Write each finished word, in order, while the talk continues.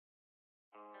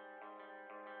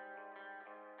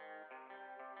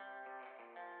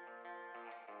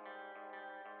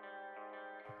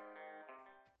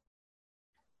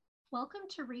Welcome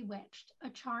to Rewitched, a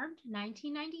charmed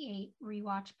 1998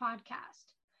 rewatch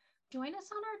podcast. Join us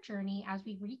on our journey as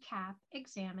we recap,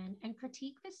 examine, and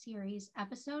critique the series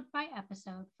episode by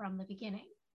episode from the beginning.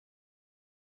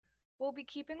 We'll be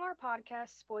keeping our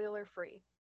podcast spoiler free,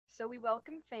 so we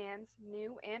welcome fans,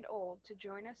 new and old, to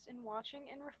join us in watching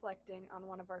and reflecting on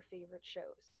one of our favorite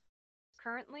shows.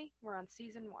 Currently, we're on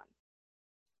season 1.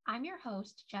 I'm your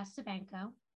host, Jess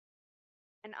Sabanko.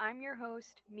 And I'm your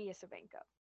host, Mia Sabanko.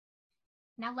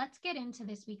 Now let's get into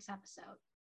this week's episode.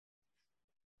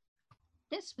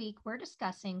 This week, we're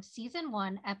discussing Season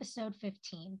 1, Episode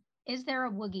 15, Is There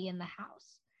a Woogie in the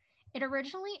House? It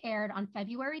originally aired on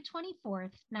February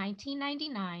 24th,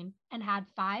 1999, and had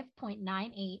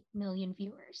 5.98 million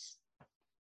viewers.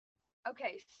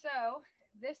 Okay, so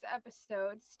this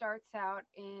episode starts out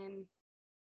in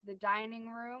the dining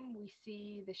room. We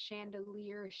see the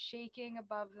chandelier shaking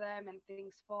above them and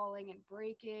things falling and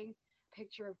breaking.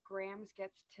 Picture of Grams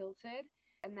gets tilted,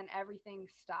 and then everything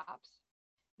stops.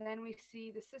 Then we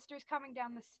see the sisters coming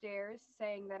down the stairs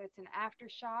saying that it's an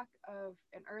aftershock of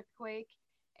an earthquake,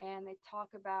 and they talk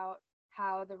about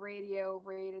how the radio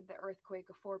rated the earthquake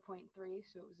a 4.3,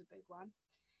 so it was a big one.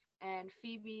 And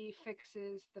Phoebe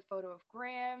fixes the photo of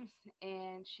Grams,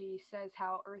 and she says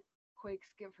how earthquakes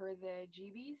give her the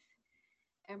jeebies.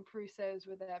 And Prue says,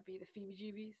 would that be the Phoebe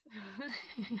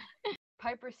jeebies?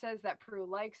 Piper says that Prue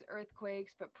likes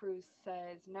earthquakes, but Prue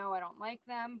says, no, I don't like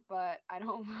them, but I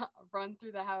don't run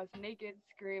through the house naked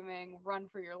screaming, run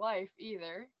for your life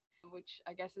either, which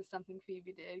I guess is something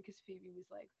Phoebe did, because Phoebe was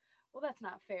like, well, that's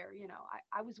not fair,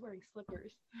 I was wearing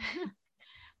slippers.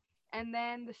 And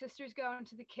then the sisters go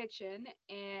into the kitchen,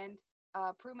 and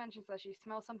Prue mentions that she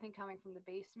smells something coming from the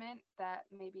basement, that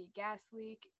may be a gas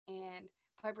leak, and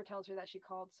Piper tells her that she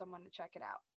called someone to check it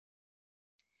out.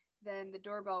 Then the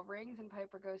doorbell rings and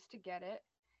Piper goes to get it.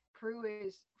 Prue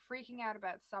is freaking out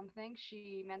about something.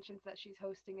 She mentions that she's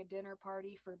hosting a dinner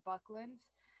party for Buckland's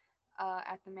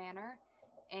at the manor,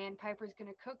 and Piper's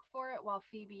going to cook for it while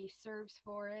Phoebe serves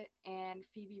for it, and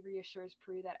Phoebe reassures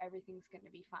Prue that everything's going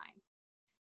to be fine.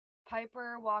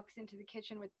 Piper walks into the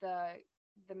kitchen with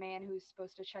the man who's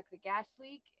supposed to check the gas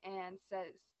leak, and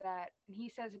he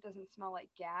says it doesn't smell like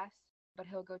gas, but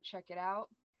he'll go check it out.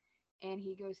 And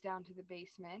he goes down to the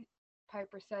basement.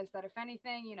 Piper says that if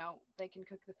anything, they can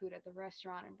cook the food at the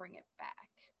restaurant and bring it back.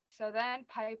 So then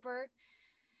Piper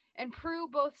and Prue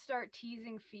both start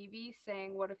teasing Phoebe,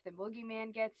 saying, what if the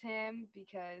boogeyman gets him?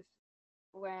 Because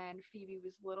when Phoebe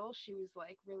was little, she was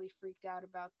like really freaked out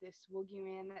about this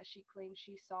boogeyman that she claimed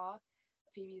she saw.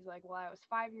 Phoebe's like, well, I was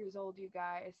 5 years old, you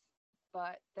guys.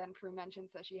 But then Prue mentions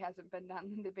that she hasn't been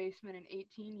down in the basement in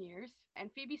 18 years. And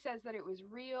Phoebe says that it was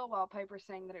real, while Piper's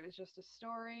saying that it was just a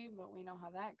story, but we know how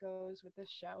that goes with this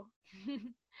show.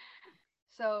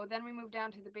 So then we move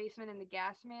down to the basement, and the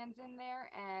gas man's in there,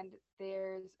 and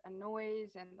there's a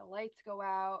noise, and the lights go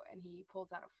out, and he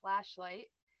pulls out a flashlight,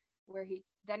 where he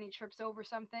trips over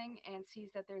something and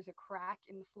sees that there's a crack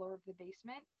in the floor of the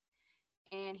basement.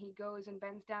 And he goes and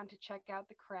bends down to check out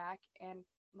the crack, and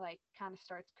kind of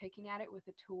starts picking at it with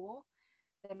a tool.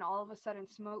 Then all of a sudden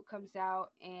smoke comes out,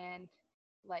 and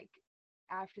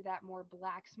after that more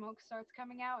black smoke starts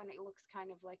coming out, and it looks kind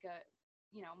of like a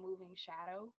moving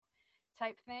shadow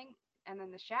type thing. And then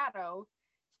the shadow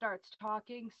starts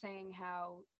talking, saying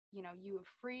how you have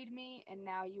freed me, and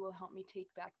now you will help me take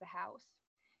back the house.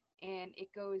 And it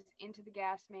goes into the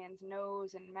gas man's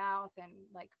nose and mouth and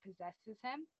possesses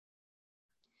him.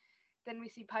 Then we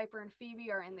see Piper and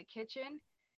Phoebe are in the kitchen,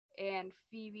 and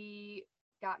Phoebe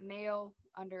got mail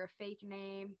under a fake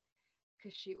name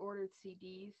because she ordered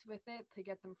CDs with it to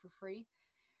get them for free.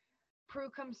 Prue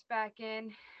comes back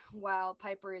in while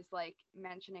Piper is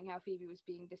mentioning how Phoebe was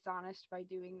being dishonest by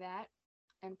doing that.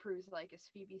 And Prue's like, is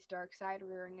Phoebe's dark side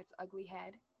rearing its ugly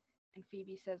head? And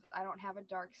Phoebe says, I don't have a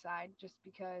dark side. Just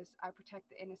because I protect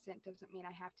the innocent doesn't mean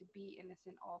I have to be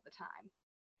innocent all the time.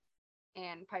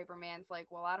 And Piper Man's like,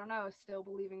 well, I don't know. Still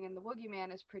believing in the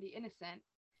boogeyman is pretty innocent.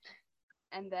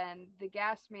 And then the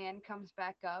gas man comes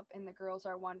back up, and the girls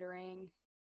are wondering,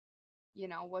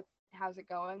 how's it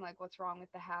going? What's wrong with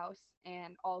the house?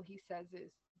 And all he says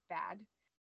is bad.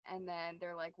 And then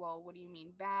they're like, well, what do you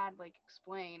mean bad?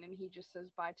 Explain. And he just says,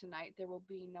 by tonight, there will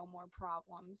be no more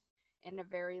problems, in a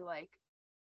very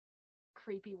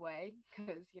creepy way,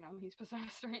 because he's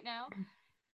possessed right now.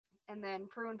 And then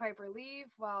Prue and Piper leave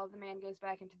while the man goes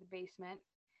back into the basement,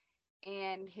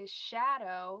 and his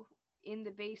shadow in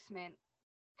the basement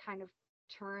kind of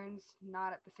turns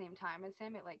not at the same time as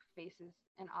him. It faces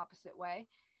an opposite way.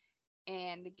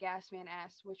 And the gas man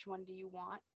asks, which one do you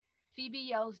want? Phoebe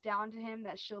yells down to him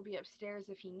that she'll be upstairs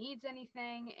if he needs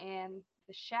anything, and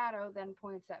the shadow then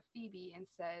points at Phoebe and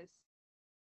says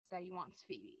that he wants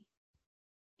Phoebe.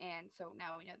 And so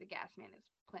now we know the gas man is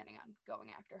planning on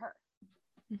going after her.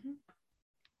 Mm-hmm.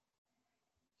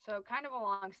 So kind of a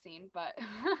long scene, but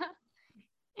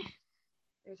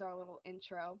there's our little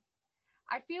intro.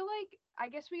 I feel like, I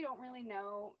guess we don't really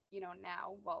know,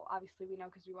 now. Well, obviously we know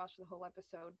because we watched the whole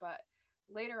episode, but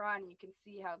later on you can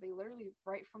see how they literally,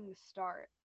 right from the start,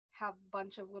 have a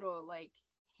bunch of little, like,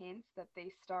 hints that they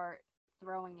start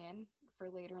throwing in for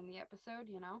later in the episode.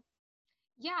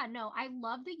 Yeah, no, I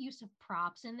love the use of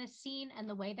props in this scene and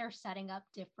the way they're setting up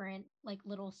different, like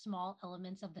little small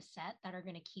elements of the set that are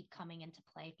going to keep coming into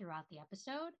play throughout the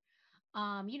episode.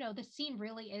 The scene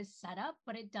really is set up,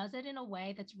 but it does it in a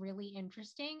way that's really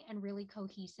interesting and really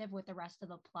cohesive with the rest of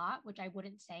the plot, which I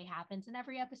wouldn't say happens in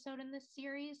every episode in this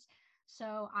series.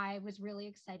 So I was really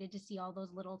excited to see all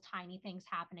those little tiny things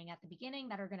happening at the beginning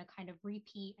that are going to kind of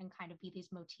repeat and kind of be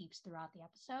these motifs throughout the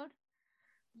episode.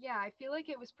 Yeah, I feel like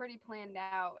it was pretty planned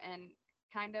out and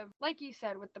kind of like you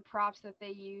said with the props that they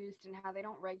used and how they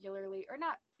don't regularly or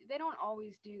not they don't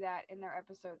always do that in their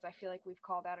episodes. I feel like we've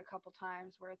called out a couple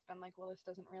times where it's been like, well, this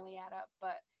doesn't really add up,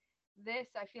 but this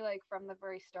I feel like from the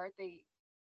very start they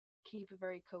keep a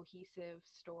very cohesive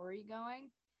story going.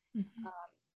 Mm-hmm.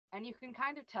 And you can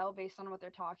kind of tell based on what they're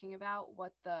talking about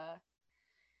what the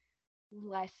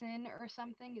lesson or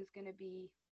something is going to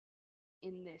be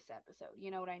in this episode.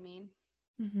 You know what I mean?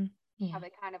 Mm-hmm. How Yeah.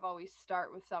 they kind of always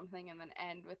start with something and then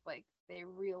end with like they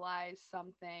realize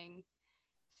something.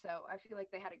 So I feel like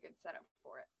they had a good setup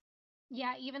for it.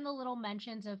 Yeah, even the little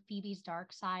mentions of Phoebe's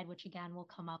dark side, which again will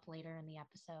come up later in the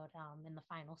episode, in the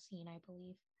final scene, I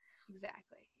believe.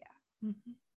 Exactly. Yeah.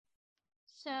 Mm-hmm.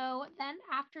 So then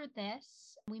after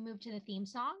this, we move to the theme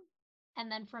song.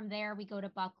 And then from there, we go to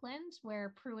Buckland's,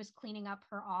 where Prue is cleaning up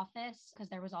her office because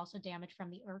there was also damage from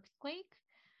the earthquake.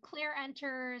 Claire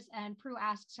enters, and Prue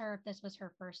asks her if this was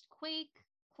her first quake.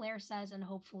 Claire says, and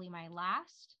hopefully my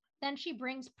last. Then she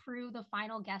brings Prue the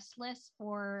final guest list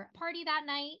for party that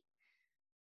night.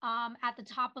 At the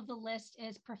top of the list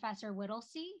is Professor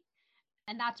Whittlesey.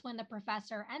 And that's when the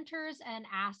professor enters and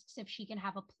asks if she can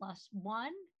have a +1.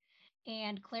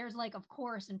 And Claire's like, of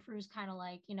course. And Prue's kind of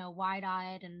like, wide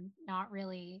eyed and not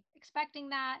really expecting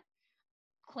that.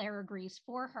 Claire agrees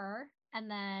for her. And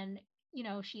then,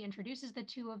 she introduces the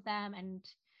two of them. And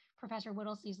Professor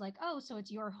Whittlesey's like, oh, so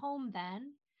it's your home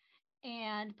then.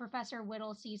 And Professor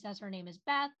Whittlesey says her name is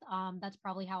Beth. That's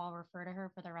probably how I'll refer to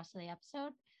her for the rest of the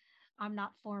episode. I'm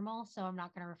not formal, so I'm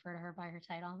not going to refer to her by her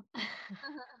title.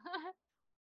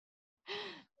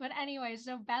 But anyway,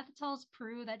 so Beth tells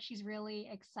Prue that she's really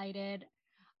excited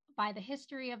by the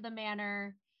history of the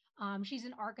manor. She's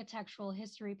an architectural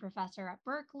history professor at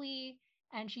Berkeley,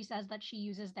 and she says that she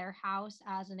uses their house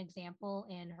as an example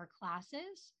in her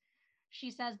classes. She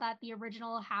says that the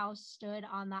original house stood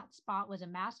on that spot was a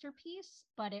masterpiece,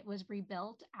 but it was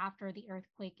rebuilt after the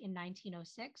earthquake in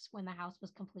 1906 when the house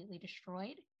was completely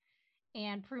destroyed.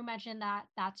 And Prue mentioned that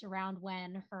that's around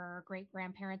when her great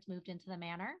grandparents moved into the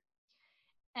manor.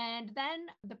 And then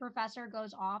the professor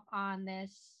goes off on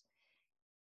this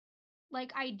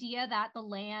like idea that the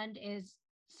land is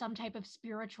some type of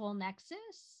spiritual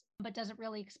nexus, but doesn't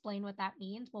really explain what that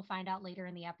means. We'll find out later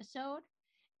in the episode.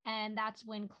 And that's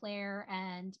when Claire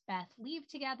and Beth leave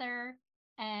together,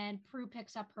 and Prue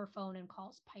picks up her phone and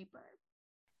calls Piper.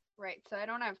 Right. So I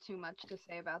don't have too much to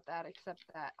say about that except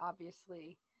that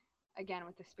obviously, again,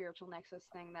 with the spiritual nexus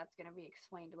thing, that's going to be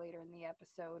explained later in the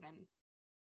episode and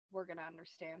we're going to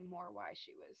understand more why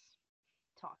she was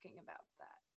talking about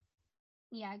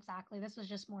that. Yeah, exactly. This was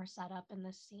just more set up in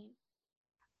this scene.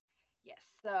 Yes.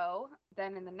 So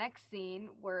then in the next scene,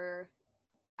 we're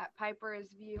at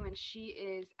Piper's view and she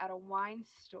is at a wine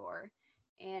store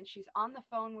and she's on the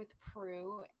phone with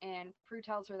Prue and Prue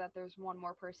tells her that there's one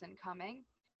more person coming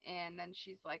and then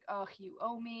she's like, "Oh, you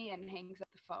owe me," and hangs up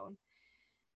the phone.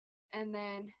 And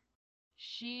then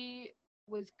she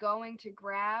was going to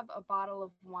grab a bottle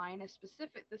of wine, this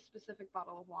specific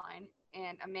bottle of wine,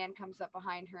 and a man comes up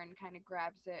behind her and kind of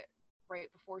grabs it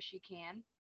right before she can.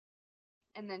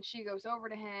 And then she goes over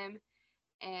to him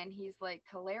and he's like,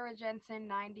 Calera Jensen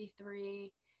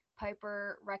 93.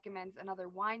 Piper recommends another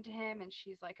wine to him and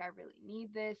she's like, I really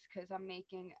need this because I'm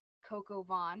making Coco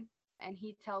Vaughn. And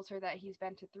he tells her that he's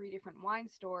been to 3 different wine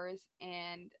stores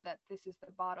and that this is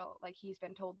the bottle, like he's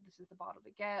been told this is the bottle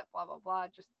to get, blah, blah, blah.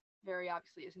 Just very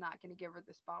obviously is not going to give her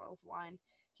this bottle of wine.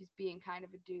 He's being kind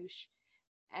of a douche.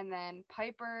 And then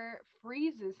Piper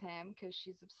freezes him because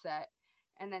she's upset.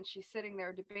 And then she's sitting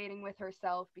there debating with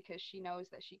herself because she knows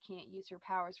that she can't use her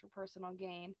powers for personal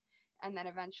gain. and then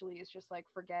eventually is just like,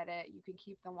 forget it, you can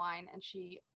keep the wine. And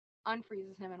she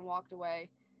unfreezes him and walked away,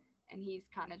 and he's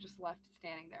kind of just left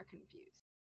standing there confused.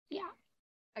 Yeah.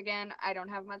 Again, I don't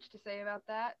have much to say about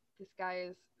that. This guy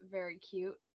is very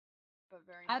cute, but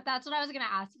very much. That's what I was going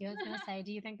to ask you. I was going to say,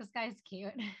 do you think this guy's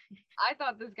cute? I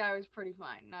thought this guy was pretty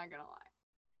fine, not gonna lie.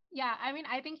 Yeah, I mean,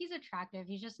 I think he's attractive.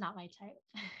 He's just not my type.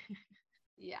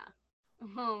 Yeah.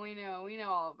 Oh, we know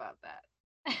all about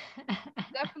that.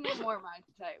 Definitely more my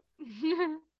type.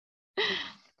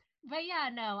 But yeah,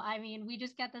 no, I mean, we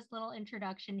just get this little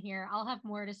introduction here. I'll have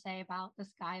more to say about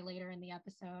this guy later in the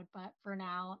episode, but for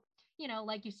now,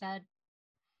 like you said,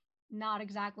 not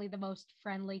exactly the most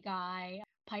friendly guy.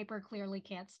 Piper clearly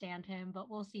can't stand him, but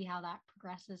we'll see how that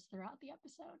progresses throughout the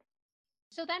episode.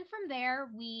 So then from there,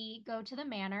 we go to the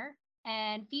manor,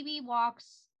 and Phoebe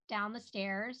walks down the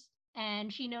stairs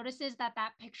and she notices that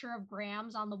that picture of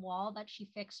Grams on the wall that she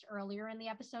fixed earlier in the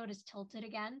episode is tilted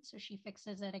again. So she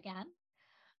fixes it again.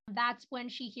 That's when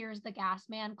she hears the gas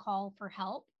man call for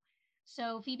help.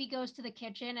 So Phoebe goes to the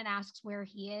kitchen and asks where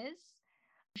he is.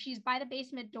 She's by the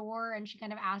basement door and she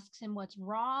kind of asks him what's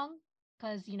wrong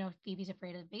because, Phoebe's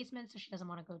afraid of the basement, so she doesn't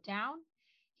want to go down.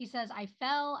 He says, I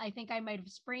fell. I think I might have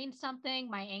sprained something,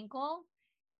 my ankle.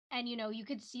 And, you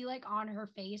could see like on her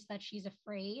face that she's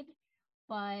afraid,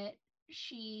 but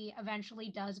she eventually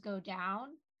does go down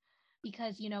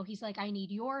because, he's like, I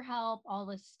need your help, all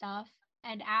this stuff.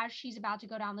 And as she's about to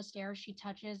go down the stairs, she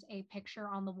touches a picture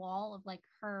on the wall of like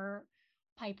her,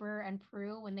 Piper, and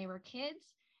Prue when they were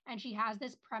kids. And she has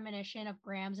this premonition of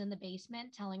Grams in the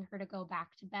basement telling her to go back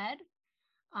to bed,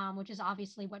 which is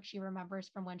obviously what she remembers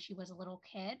from when she was a little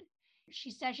kid.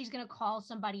 She says she's going to call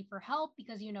somebody for help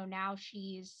because, now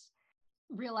she's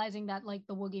realizing that like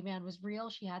the Woogie Man was real.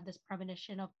 She had this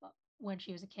premonition of when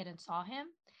she was a kid and saw him.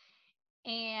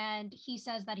 And he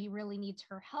says that he really needs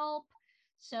her help.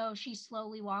 So she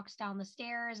slowly walks down the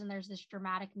stairs and there's this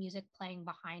dramatic music playing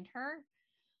behind her.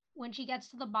 When she gets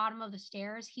to the bottom of the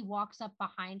stairs, he walks up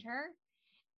behind her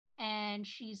and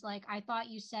she's like, I thought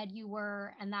you said you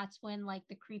were. And that's when like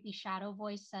the creepy shadow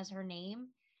voice says her name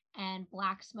and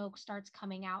black smoke starts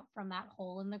coming out from that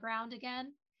hole in the ground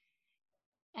again.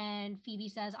 And Phoebe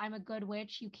says, I'm a good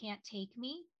witch. You can't take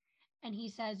me. And he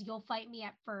says, you'll fight me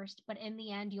at first, but in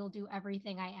the end, you'll do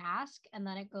everything I ask. And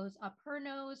then it goes up her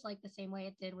nose, like the same way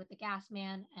it did with the gas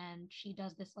man. And she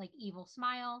does this like evil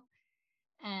smile.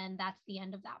 And that's the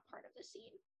end of that part of the scene.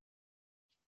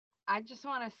 I just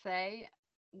want to say,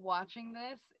 watching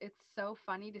this, it's so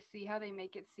funny to see how they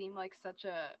make it seem like such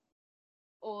a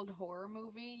old horror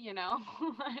movie,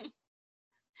 like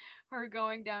her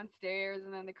going downstairs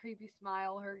and then the creepy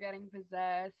smile, her getting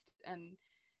possessed, and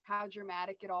how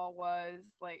dramatic it all was.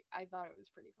 Like, I thought it was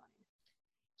pretty funny.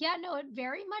 Yeah, no, it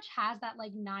very much has that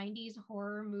like 90s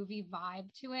horror movie vibe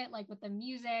to it, like with the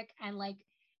music and like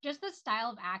just the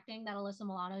style of acting that Alyssa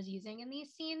Milano is using in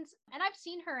these scenes. And I've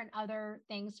seen her in other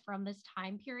things from this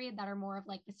time period that are more of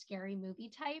like the scary movie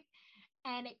type.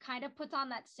 And it kind of puts on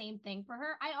that same thing for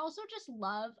her. I also just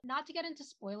love, not to get into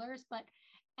spoilers, but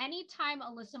anytime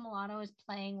Alyssa Milano is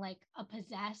playing like a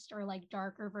possessed or like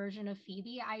darker version of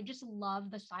Phoebe, I just love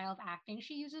the style of acting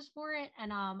she uses for it.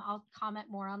 And I'll comment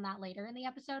more on that later in the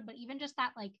episode. But even just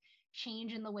that like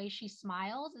change in the way she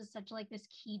smiles is such like this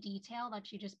key detail that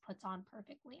she just puts on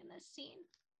perfectly in this scene.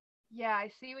 Yeah,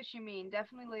 I see what you mean.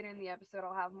 Definitely later in the episode,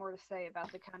 I'll have more to say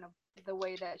about the kind of the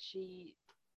way that she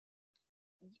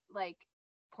like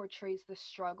portrays the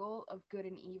struggle of good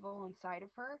and evil inside of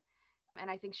her. And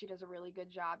I think she does a really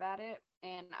good job at it.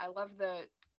 And I love the,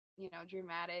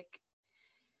 dramatic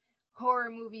horror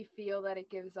movie feel that it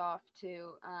gives off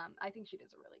too. I think she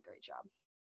does a really great job.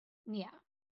 Yeah.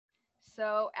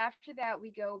 So after that,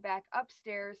 we go back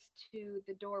upstairs to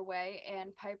the doorway,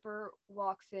 and Piper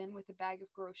walks in with a bag of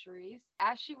groceries.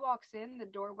 As she walks in, the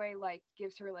doorway like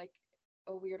gives her like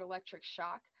a weird electric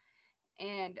shock,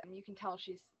 and you can tell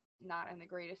she's not in the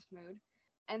greatest mood.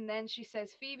 And then she says,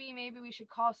 Phoebe, maybe we should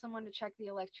call someone to check the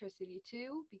electricity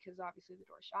too, because obviously the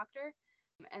door shocked her.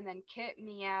 And then Kit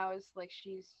meows like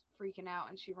she's freaking out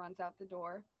and she runs out the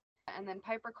door. And then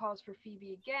Piper calls for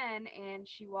Phoebe again and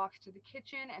she walks to the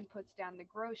kitchen and puts down the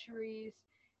groceries.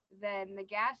 Then the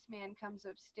gas man comes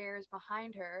upstairs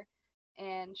behind her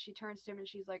and she turns to him and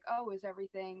she's like, oh, is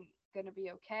everything going to be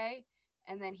okay?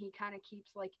 And then he kind of keeps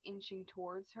like inching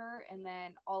towards her and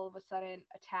then all of a sudden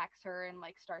attacks her and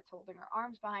like starts holding her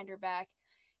arms behind her back.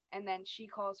 And then she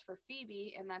calls for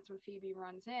Phoebe and that's when Phoebe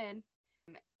runs in.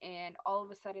 And all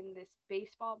of a sudden this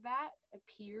baseball bat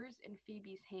appears in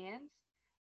Phoebe's hands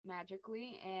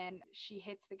magically and she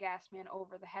hits the gas man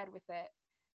over the head with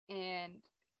it, and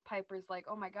Piper's like,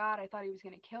 oh my god, I thought he was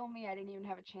going to kill me. I didn't even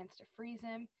have a chance to freeze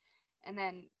him. And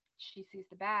then she sees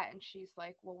the bat and she's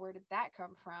like, well, where did that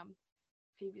come from?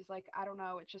 Phoebe's like, I don't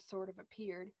know. It just sort of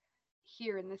appeared.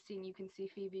 Here in this scene, you can see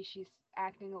Phoebe, she's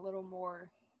acting a little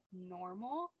more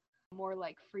normal, more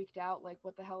like freaked out, like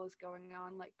what the hell is going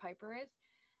on, like Piper is.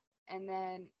 And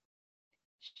then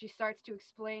she starts to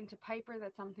explain to Piper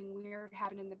that something weird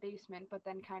happened in the basement, but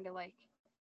then kind of like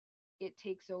it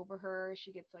takes over her.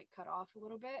 She gets like cut off a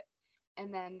little bit.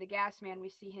 And then the gas man, we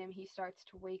see him, he starts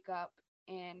to wake up,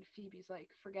 and Phoebe's like,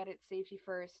 forget it, safety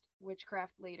first,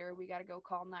 witchcraft later, we gotta go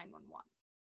call 911.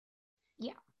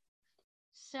 Yeah.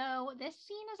 So this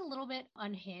scene is a little bit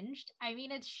unhinged. I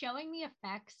mean, it's showing the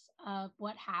effects of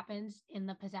what happens in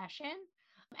the possession.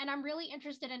 And I'm really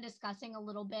interested in discussing a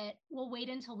little bit. We'll wait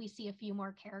until we see a few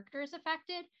more characters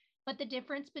affected, but the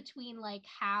difference between like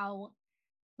how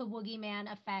the Woogie Man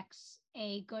affects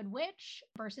a good witch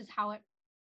versus how it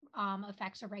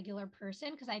affects a regular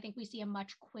person. Because I think we see a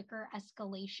much quicker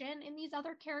escalation in these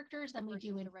other characters than we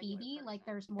do in Phoebe. Like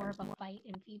there's more of a fight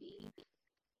in Phoebe.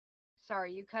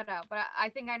 Sorry, you cut out, but I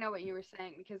think I know what you were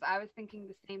saying, because I was thinking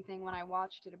the same thing when I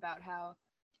watched it, about how,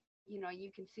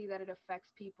 you can see that it affects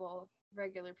people,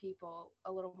 regular people,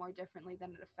 a little more differently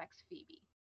than it affects Phoebe.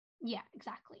 Yeah,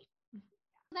 exactly.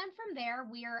 Then from there,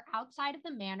 we are outside of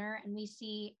the manor and we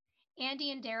see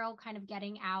Andy and Daryl kind of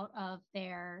getting out of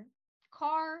their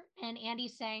car. And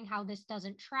Andy's saying how this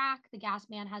doesn't track. The gas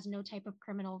man has no type of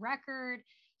criminal record.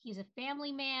 He's a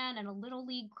family man and a little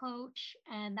league coach.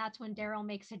 And that's when Daryl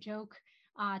makes a joke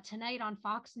tonight on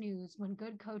Fox News, when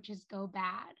good coaches go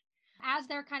bad. As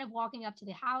they're kind of walking up to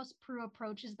the house, Prue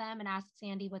approaches them and asks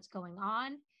Andy what's going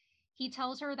on. He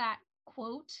tells her that,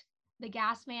 quote, the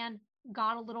gas man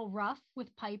got a little rough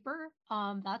with Piper.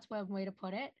 That's one way to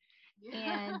put it.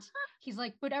 Yeah. And he's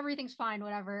like, but everything's fine,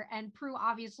 whatever. And Prue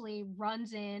obviously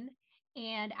runs in.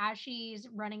 And as she's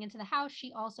running into the house,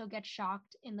 she also gets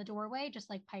shocked in the doorway, just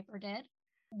like Piper did.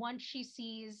 Once she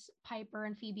sees Piper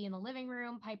and Phoebe in the living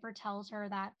room, Piper tells her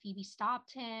that Phoebe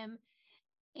stopped him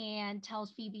and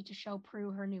tells Phoebe to show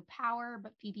Prue her new power.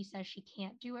 But Phoebe says she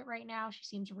can't do it right now. She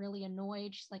seems really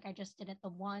annoyed. She's like, I just did it the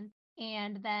one.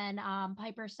 And then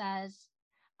Piper says,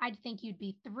 I'd think you'd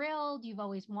be thrilled. You've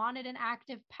always wanted an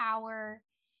active power.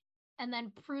 And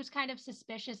then Prue's kind of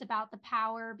suspicious about the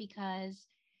power because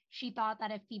she thought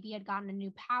that if Phoebe had gotten a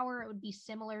new power, it would be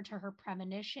similar to her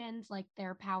premonitions. Like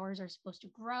their powers are supposed to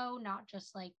grow, not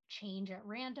just like change at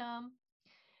random.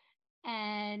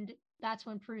 And that's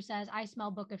when Prue says, I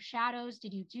smell Book of Shadows.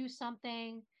 Did you do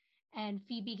something? And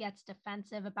Phoebe gets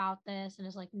defensive about this and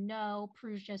is like, no,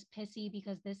 Prue's just pissy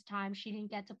because this time she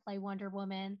didn't get to play Wonder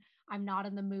Woman. I'm not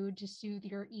in the mood to soothe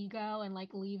your ego, and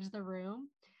like leaves the room.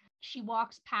 She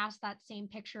walks past that same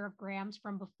picture of Grams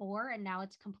from before, and now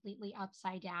it's completely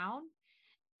upside down.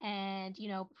 And,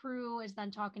 Prue is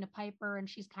then talking to Piper and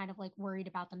she's kind of like worried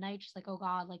about the night. She's like, oh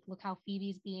God, like, look how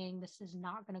Phoebe's being. This is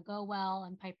not going to go well.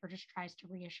 And Piper just tries to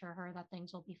reassure her that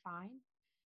things will be fine.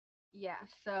 Yeah,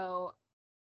 so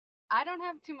I don't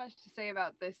have too much to say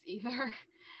about this either.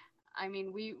 I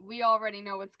mean, we already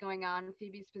know what's going on.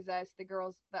 Phoebe's possessed. The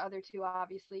other two,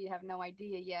 obviously have no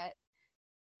idea yet.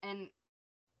 And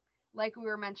like we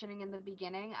were mentioning in the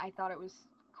beginning, I thought it was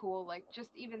cool, like just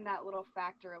even that little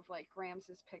factor of like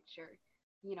Grams's picture,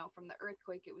 from the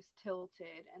earthquake it was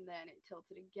tilted and then it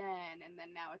tilted again and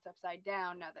then now it's upside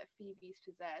down now that Phoebe's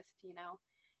possessed,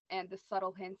 and the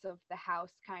subtle hints of the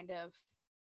house kind of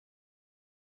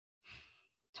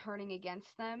turning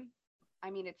against them. I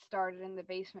mean, it started in the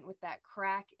basement with that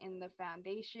crack in the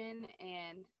foundation,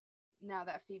 and now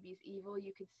that Phoebe's evil,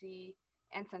 you could see,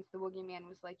 and since the Woogie Man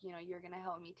was like, you're going to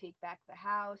help me take back the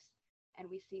house, and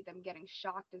we see them getting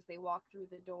shocked as they walk through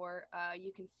the door,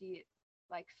 you can see it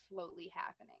like slowly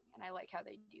happening, and I like how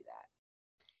they do that.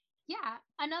 Yeah.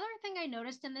 Another thing I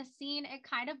noticed in this scene, it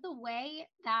kind of the way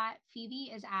that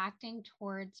Phoebe is acting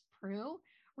towards Prue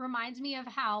reminds me of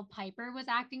how Piper was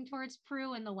acting towards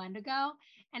Prue in the Wendigo,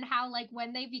 and how like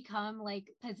when they become like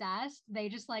possessed, they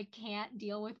just like can't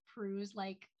deal with Prue's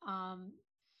like I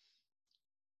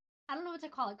don't know what to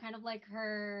call it, kind of like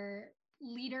her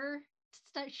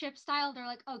leadership style. They're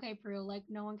like, okay, Prue, like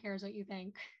no one cares what you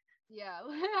think. Yeah,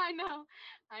 I know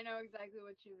exactly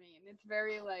what you mean. It's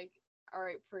very like, all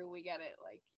right, Prue, we get it.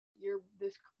 Like you're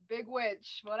this big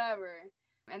witch, whatever.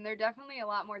 And they're definitely a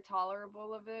lot more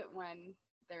tolerable of it when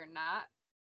they're not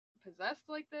possessed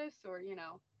like this, or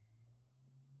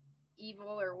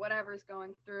evil or whatever's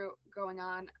going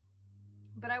on.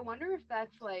 But I wonder if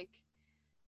that's like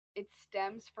it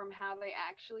stems from how they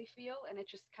actually feel and it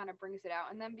just kind of brings it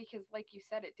out in them, because like you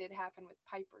said, it did happen with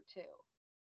Piper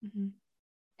too. Mm-hmm.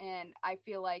 And I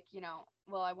feel like,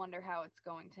 well, I wonder how it's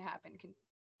going to happen,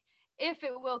 if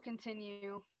it will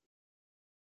continue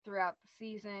throughout the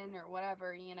season or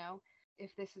whatever,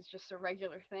 if this is just a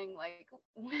regular thing, like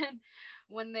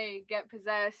when they get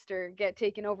possessed or get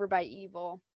taken over by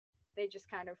evil, they just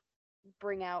kind of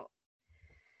bring out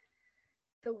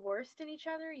the worst in each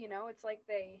other. It's like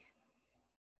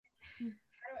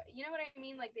you know what I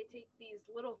mean? Like they take these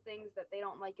little things that they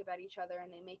don't like about each other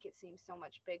and they make it seem so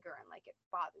much bigger and like it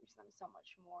bothers them so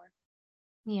much more.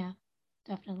 Yeah,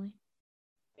 definitely.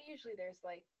 But usually there's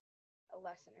like a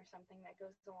lesson or something that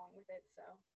goes along with it, so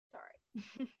it's all right.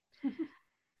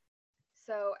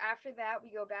 So after that,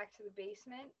 we go back to the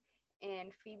basement,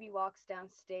 and Phoebe walks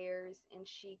downstairs, and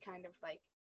she kind of like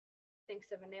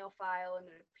thinks of a nail file, and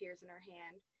it appears in her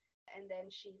hand. And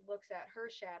then she looks at her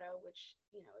shadow, which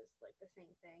is like the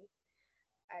same thing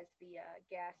as the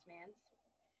gas man's,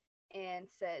 and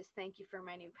says, "Thank you for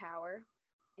my new power."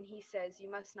 And he says,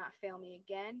 "You must not fail me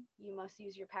again. You must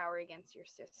use your power against your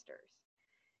sisters."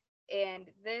 And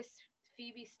this,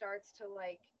 Phoebe starts to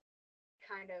like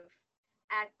kind of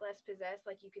act less possessed,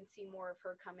 like you can see more of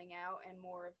her coming out and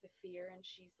more of the fear, and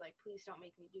she's like, "Please don't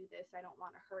make me do this, I don't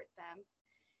want to hurt them."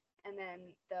 And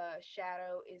then the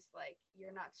shadow is like,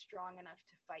 "You're not strong enough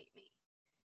to fight me."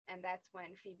 And that's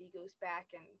when Phoebe goes back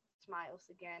and smiles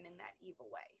again in that evil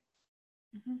way.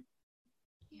 Mm-hmm.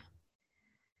 Yeah.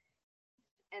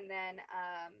 And then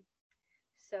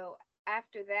so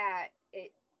after that,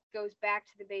 it goes back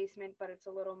to the basement, but it's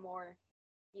a little more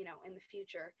in the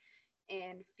future.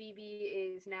 And Phoebe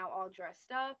is now all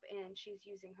dressed up and she's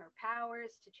using her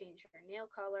powers to change her nail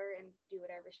color and do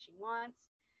whatever she wants.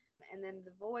 And then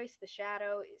the voice, the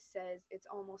shadow, it says, "It's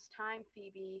almost time,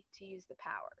 Phoebe, to use the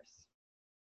powers."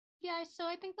 Yeah, so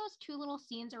I think those two little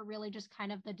scenes are really just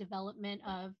kind of the development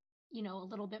of, a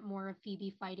little bit more of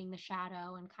Phoebe fighting the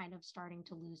shadow and kind of starting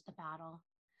to lose the battle.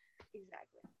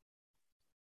 Exactly.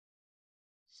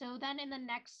 So then in the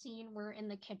next scene, we're in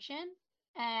the kitchen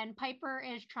and Piper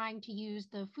is trying to use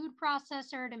the food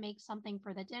processor to make something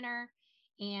for the dinner.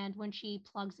 And when she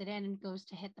plugs it in and goes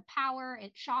to hit the power,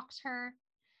 it shocks her.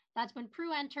 That's when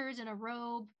Prue enters in a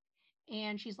robe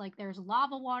and she's like, "There's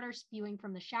lava water spewing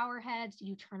from the shower heads. Did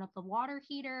you turn up the water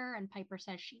heater?" And Piper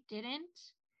says she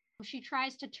didn't. She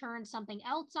tries to turn something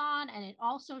else on and it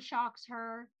also shocks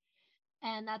her.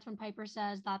 And that's when Piper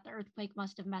says that the earthquake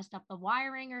must have messed up the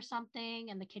wiring or something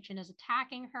and the kitchen is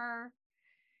attacking her.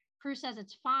 Prue says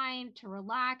it's fine to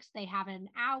relax. They have an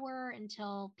hour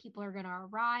until people are going to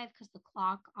arrive because the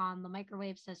clock on the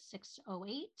microwave says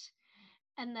 6:08.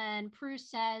 And then Prue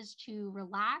says to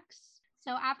relax.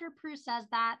 So after Prue says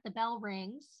that, the bell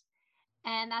rings.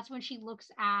 And that's when she looks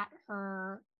at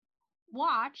her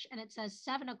watch and it says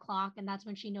 7 o'clock. And that's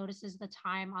when she notices the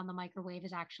time on the microwave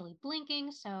is actually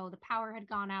blinking. So the power had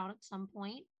gone out at some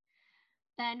point.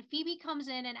 Then Phoebe comes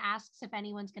in and asks if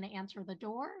anyone's going to answer the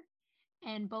door.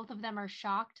 And both of them are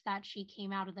shocked that she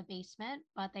came out of the basement,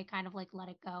 but they kind of like let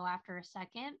it go after a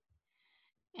second.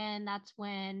 And that's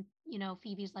when,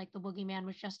 Phoebe's like, "The boogeyman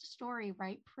was just a story,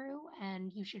 right, Prue?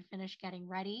 And you should finish getting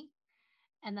ready."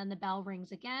 And then the bell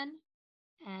rings again.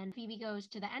 And Phoebe goes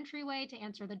to the entryway to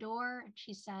answer the door.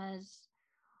 She says,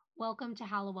 "Welcome to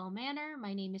Hallowell Manor.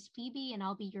 My name is Phoebe, and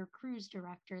I'll be your cruise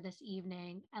director this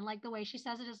evening." And like the way she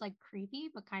says it is like creepy,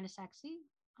 but kind of sexy.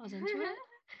 I was into it.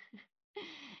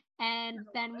 And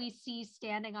then we see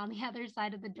standing on the other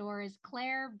side of the door is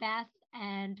Claire, Beth,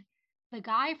 and the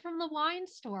guy from the wine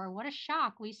store. What a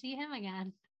shock. We see him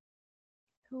again.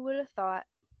 Who would have thought?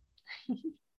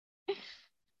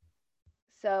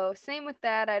 So, same with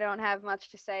that. I don't have much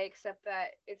to say except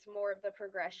that it's more of the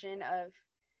progression of,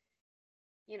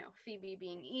 Phoebe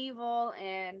being evil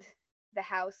and the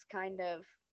house kind of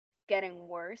getting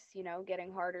worse,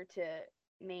 getting harder to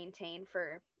maintain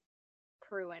for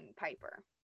Prue and Piper.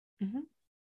 Mm-hmm.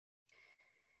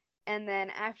 And then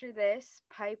after this,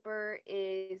 Piper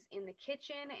is in the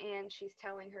kitchen and she's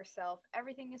telling herself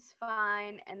everything is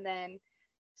fine, and then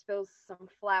spills some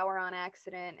flour on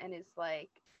accident and is like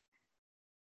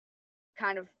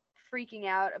kind of freaking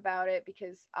out about it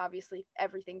because obviously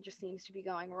everything just seems to be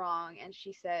going wrong. And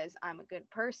she says, "I'm a good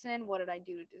person. What did I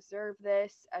do to deserve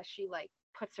this?" As she like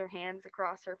puts her hands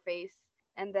across her face.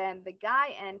 And then the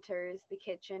guy enters the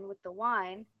kitchen with the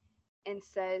wine and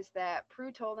says that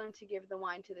Prue told him to give the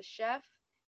wine to the chef.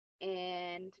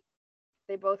 And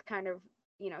they both kind of,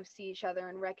 see each other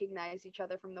and recognize each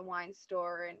other from the wine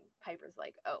store. And Piper's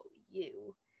like, "Oh,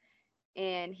 you."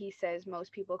 And he says,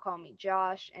 "Most people call me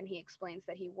Josh." And he explains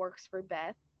that he works for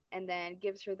Beth, and then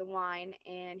gives her the wine,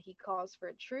 and he calls for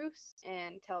a truce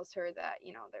and tells her that,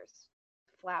 there's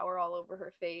flour all over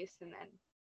her face. And then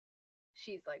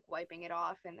she's like wiping it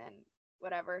off, and then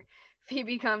whatever.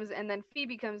 Phoebe comes in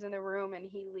the room and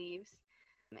he leaves.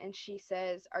 And she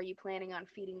says, "Are you planning on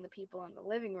feeding the people in the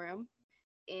living room?"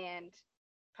 And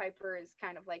Piper is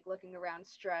kind of like looking around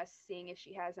stressed, seeing if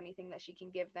she has anything that she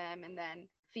can give them. And then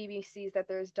Phoebe sees that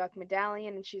there's duck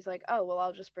medallion and she's like, "Oh, well,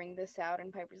 I'll just bring this out."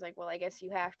 And Piper's like, "Well, I guess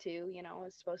you have to.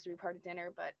 It's supposed to be part of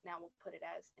dinner, but now we'll put it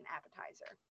as an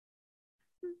appetizer."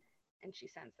 And she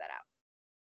sends that out.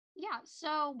 Yeah.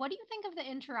 So, what do you think of the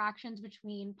interactions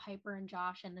between Piper and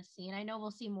Josh in the scene? I know we'll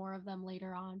see more of them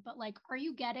later on, but like, are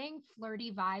you getting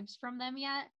flirty vibes from them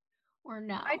yet, or I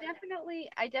no? definitely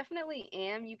I definitely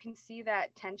am. You can see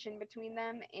that tension between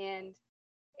them, and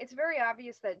it's very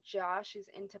obvious that Josh is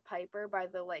into Piper by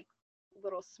the like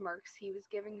little smirks he was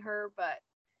giving her, but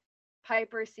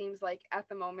Piper seems like at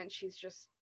the moment she's just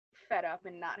fed up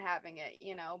and not having it,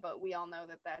 but we all know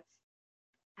that that's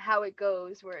how it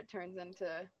goes where it turns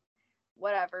into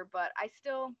whatever, but I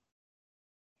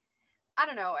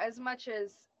don't know, as much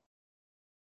as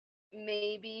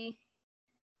maybe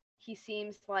he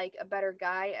seems like a better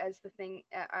guy as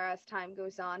time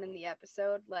goes on in the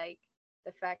episode, like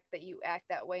the fact that you act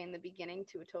that way in the beginning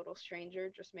to a total stranger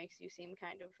just makes you seem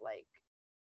kind of like,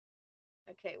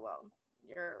 okay, well,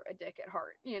 you're a dick at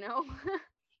heart.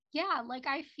 Yeah, like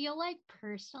I feel like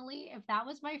personally, if that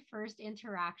was my first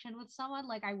interaction with someone,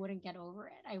 like I wouldn't get over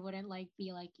it. I wouldn't like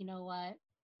be like, you know what,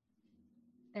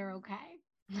 they're okay.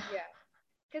 Yeah.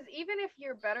 Because even if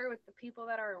you're better with the people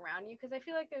that are around you, because I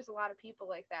feel like there's a lot of people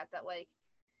like that like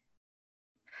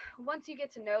once you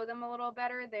get to know them a little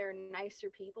better, they're nicer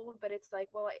people. But it's like,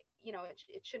 well,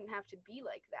 it shouldn't have to be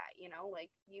like that. Like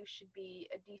you should be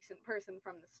a decent person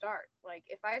from the start. Like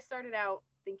if I started out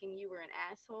thinking you were an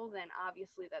asshole, then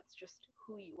obviously that's just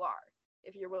who you are.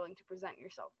 If you're willing to present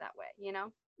yourself that way.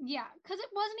 Yeah, because it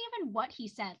wasn't even what he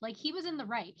said. Like he was in the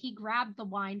right. He grabbed the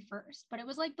wine first, but it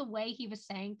was like the way he was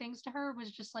saying things to her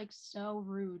was just like so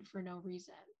rude for no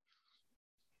reason.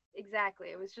 Exactly.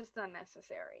 It was just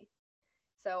unnecessary.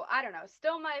 So I don't know.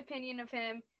 Still, my opinion of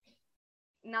him,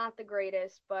 not the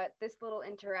greatest, but this little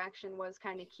interaction was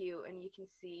kind of cute, and you can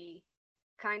see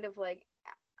kind of like,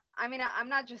 I mean, I'm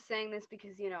not just saying this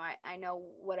because I know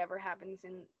whatever happens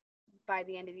in by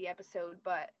the end of the episode,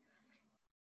 but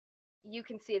you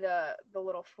can see the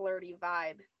little flirty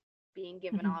vibe being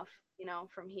given Mhm. off,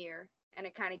 from here, and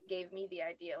it kind of gave me the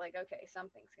idea like, okay,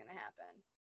 something's gonna happen.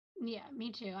 Yeah,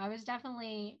 me too. I was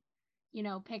definitely,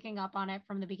 picking up on it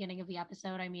from the beginning of the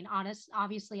episode. I mean,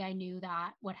 obviously I knew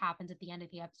that what happens at the end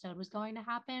of the episode was going to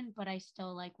happen, but I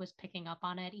still like was picking up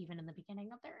on it even in the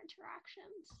beginning of their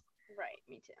interactions. Right,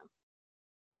 me too.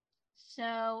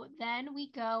 So then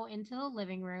we go into the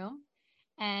living room,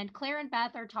 and Claire and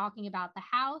Beth are talking about the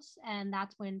house, and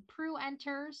that's when Prue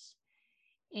enters.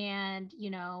 And,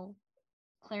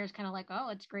 Claire's kind of like, oh,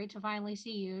 it's great to finally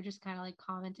see you, just kind of like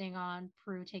commenting on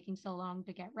Prue taking so long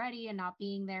to get ready and not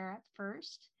being there at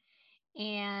first.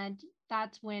 And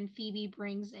that's when Phoebe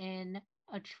brings in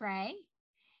a tray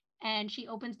and she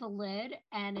opens the lid,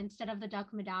 and instead of the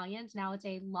duck medallions, now it's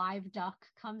a live duck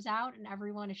comes out, and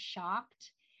everyone is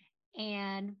shocked.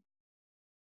 And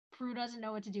Prue doesn't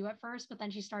know what to do at first, but then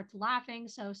she starts laughing,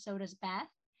 so does Beth.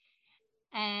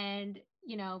 And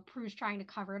Prue's trying to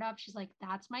cover it up. She's like,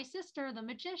 "That's my sister, the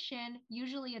magician.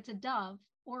 Usually it's a dove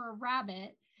or a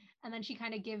rabbit." And then she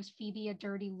kind of gives Phoebe a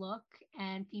dirty look,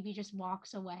 and Phoebe just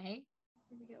walks away.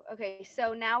 Here we go. Okay,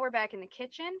 so now we're back in the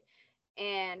kitchen,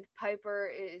 and Piper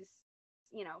is,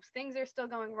 things are still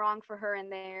going wrong for her in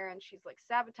there, and she's like,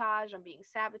 sabotage, I'm being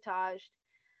sabotaged.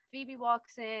 Phoebe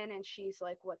walks in, and she's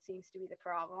like, what seems to be the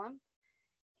problem?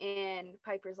 And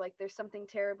Piper's like, there's something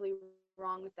terribly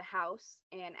wrong with the house.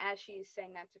 And as she's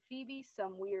saying that to Phoebe,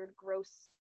 some weird, gross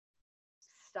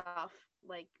stuff,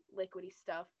 like liquidy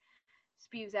stuff,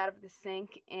 spews out of the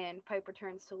sink, and Piper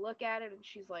turns to look at it, and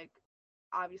she's like,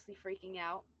 obviously freaking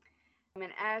out.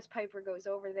 And as Piper goes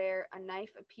over there, a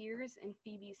knife appears in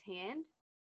Phoebe's hand,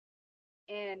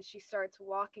 and she starts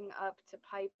walking up to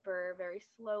Piper very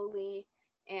slowly.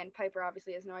 And Piper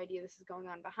obviously has no idea this is going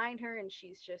on behind her, and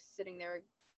she's just sitting there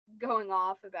going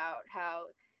off about how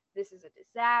this is a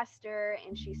disaster.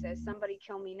 And she says, "Somebody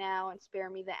kill me now and spare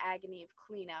me the agony of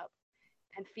cleanup."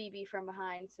 And Phoebe from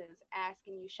behind says, "Ask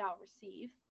and you shall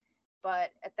receive."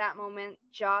 But at that moment,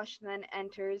 Josh then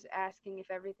enters asking if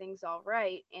everything's all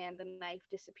right, and the knife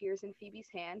disappears in Phoebe's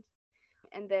hand.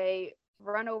 And they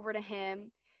run over to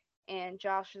him, and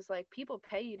Josh is like, "People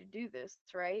pay you to do this,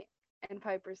 right?" And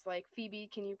Piper's like, "Phoebe,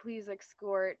 can you please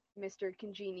escort Mr.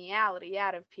 Congeniality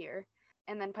out of here?"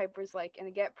 And then Piper's like,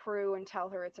 "And get Prue and tell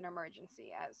her it's an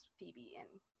emergency," as Phoebe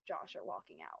and Josh are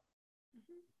walking out.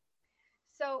 Mhm.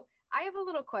 So I have a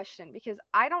little question because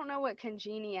I don't know what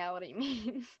congeniality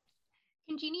means.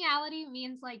 Congeniality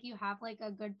means like you have like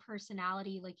a good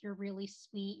personality, like you're really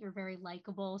sweet, you're very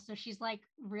likable. So she's like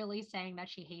really saying that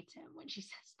she hates him when she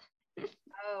says that.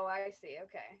 Oh, I see.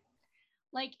 Okay.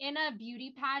 Like in a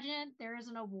beauty pageant, there is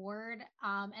an award,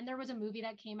 and there was a movie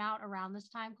that came out around this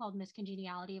time called Miss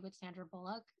Congeniality with Sandra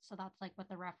Bullock. So that's like what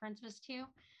the reference was to.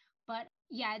 But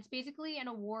yeah, it's basically an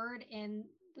award in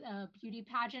a beauty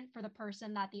pageant for the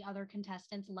person that the other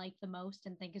contestants like the most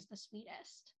and think is the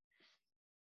sweetest.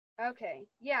 Okay.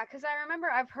 Yeah, because I remember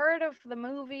I've heard of the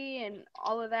movie and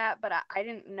all of that, but I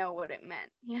didn't know what it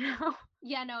meant, you know?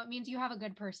 Yeah, no, it means you have a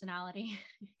good personality.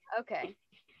 Okay.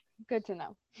 Good to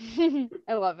know.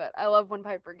 I love it. I love when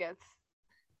Piper gets,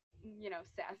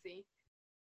 sassy.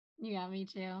 Yeah, me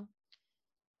too.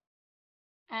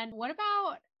 And what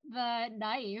about the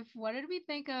knife? What did we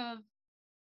think of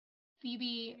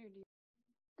Phoebe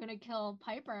gonna kill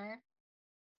Piper?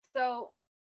 So,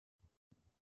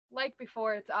 like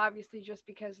before, it's obviously just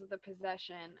because of the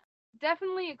possession.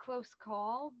 Definitely a close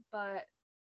call, but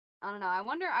I don't know. I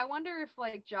wonder if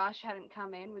like Josh hadn't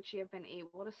come in, would she have been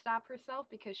able to stop herself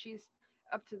because she's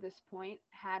up to this point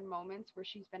had moments where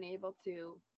she's been able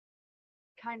to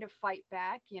kind of fight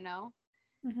back,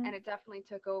 Mm-hmm. and it definitely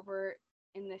took over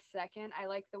in this second. I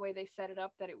like the way they set it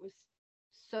up that it was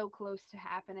so close to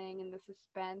happening and the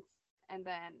suspense, and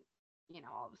then,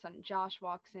 all of a sudden Josh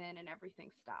walks in and everything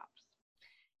stops.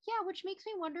 Yeah, which makes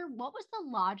me wonder what was the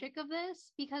logic of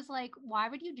this? Because, like, why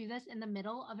would you do this in the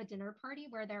middle of a dinner party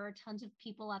where there are tons of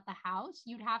people at the house?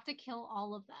 You'd have to kill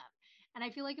all of them. And I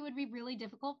feel like it would be really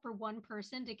difficult for one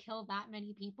person to kill that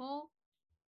many people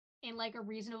in like a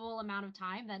reasonable amount of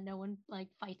time that no one like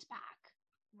fights back.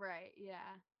 Right, yeah.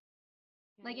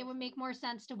 Yeah, I Like, it guess would that make more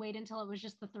sense to wait until it was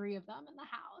just the three of them in the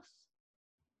house.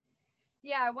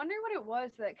 Yeah, I wonder what it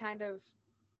was that kind of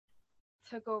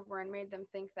took over and made them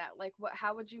think that. Like,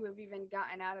 how would you have even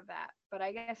gotten out of that? But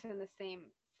I guess in the same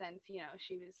sense,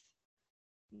 she was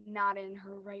not in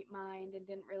her right mind and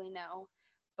didn't really know.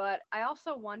 But I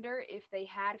also wonder if they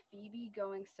had Phoebe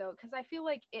going, so because I feel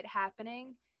like it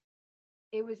happening,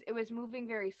 it was moving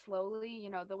very slowly,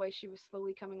 the way she was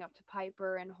slowly coming up to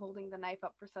Piper and holding the knife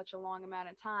up for such a long amount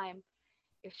of time.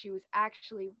 If she was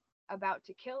actually about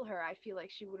to kill her, I feel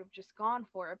like she would have just gone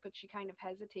for it, but she kind of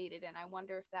hesitated, and I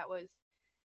wonder if that was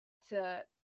to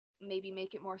maybe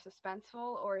make it more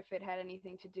suspenseful or if it had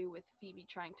anything to do with Phoebe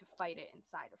trying to fight it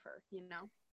inside of her.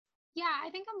 Yeah, I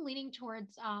think I'm leaning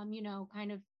towards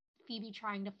kind of Phoebe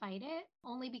trying to fight it,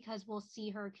 only because we'll see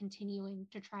her continuing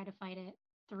to try to fight it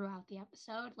throughout the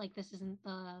episode. Like this isn't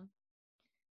the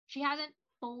she hasn't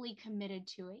fully committed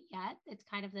to it yet. It's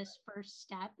kind of this first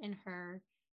step in her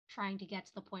trying to get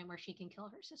to the point where she can kill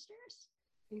her sisters.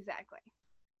 Exactly.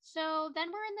 So then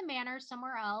we're in the manor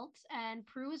somewhere else, and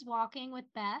Prue is walking with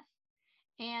Beth,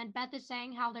 and Beth is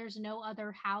saying how there's no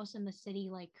other house in the city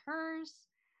like hers.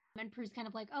 And Prue's kind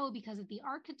of like, oh, because of the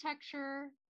architecture.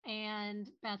 And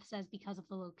Beth says because of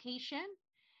the location.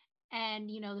 And,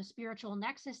 the spiritual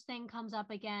nexus thing comes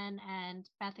up again. And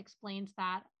Beth explains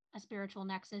that a spiritual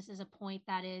nexus is a point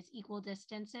that is equal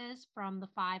distances from the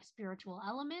five spiritual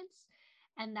elements.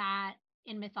 And that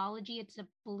in mythology, it's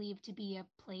believed to be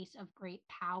a place of great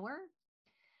power.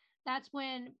 That's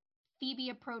when Phoebe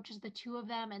approaches the two of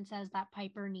them and says that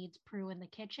Piper needs Prue in the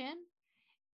kitchen.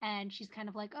 And she's kind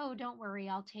of like, oh, don't worry,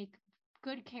 I'll take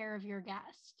good care of your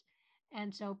guest.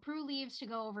 And so Prue leaves to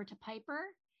go over to Piper,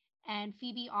 and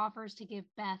Phoebe offers to give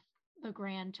Beth the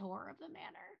grand tour of the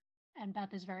manor. And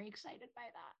Beth is very excited by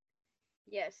that.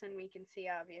 Yes, and we can see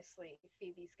obviously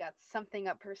Phoebe's got something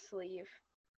up her sleeve.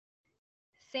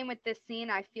 Same with this scene.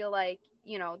 I feel like,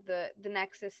 the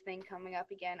Nexus thing coming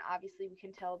up again, obviously we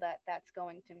can tell that that's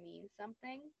going to mean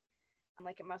something.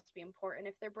 Like it must be important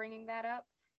if they're bringing that up,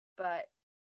 but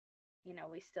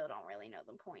we still don't really know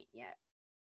the point yet.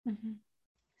 Mm-hmm.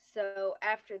 So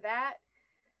after that,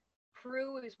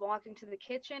 Prue is walking to the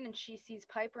kitchen and she sees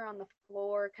Piper on the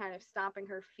floor, kind of stomping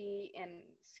her feet and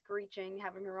screeching,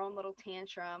 having her own little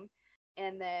tantrum.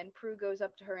 And then Prue goes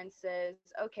up to her and says,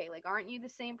 okay, like, aren't you the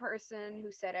same person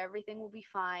who said everything will be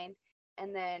fine?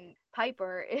 And then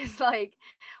Piper is like,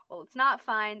 well, it's not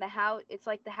fine. It's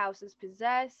like the house is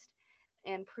possessed.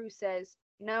 And Prue says,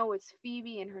 no, it's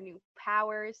Phoebe and her new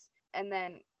powers. And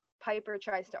then Piper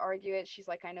tries to argue it. She's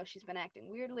like, I know she's been acting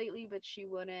weird lately, but she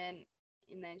wouldn't.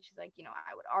 And then she's like,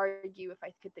 I would argue if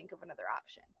I could think of another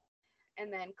option.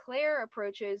 And then Claire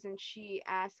approaches and she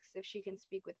asks if she can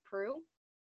speak with Prue.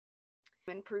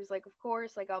 And Prue's like, of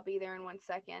course, like, I'll be there in 1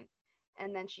 second.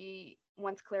 And then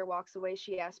once Claire walks away,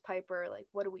 she asks Piper, like,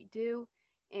 what do we do?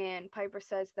 And Piper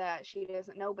says that she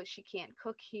doesn't know, but she can't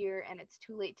cook here, and it's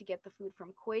too late to get the food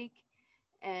from Quake.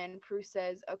 And Prue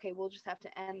says, okay, we'll just have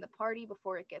to end the party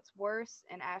before it gets worse,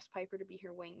 and asks Piper to be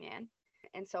her wingman.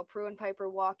 And so Prue and Piper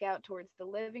walk out towards the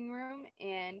living room,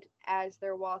 and as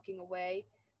they're walking away,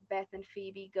 Beth and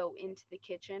Phoebe go into the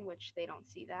kitchen, which they don't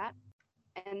see that.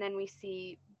 And then we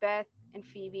see Beth and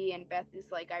Phoebe, and Beth is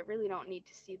like, I really don't need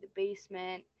to see the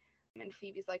basement. And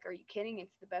Phoebe's like, are you kidding?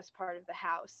 It's the best part of the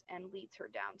house, and leads her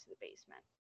down to the basement.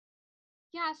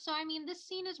 Yeah, so I mean, this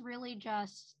scene is really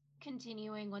just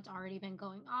continuing what's already been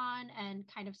going on and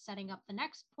kind of setting up the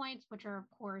next points, which are, of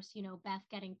course, Beth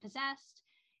getting possessed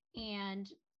and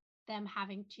them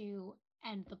having to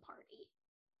end the party.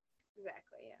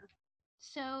 Exactly, yeah.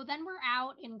 So then we're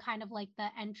out in kind of like the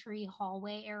entry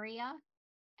hallway area.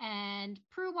 And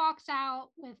Prue walks out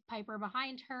with Piper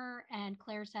behind her. And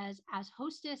Claire says, as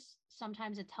hostess,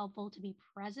 sometimes it's helpful to be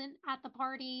present at the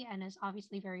party, and is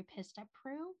obviously very pissed at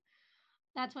Prue.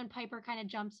 That's when Piper kind of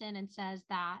jumps in and says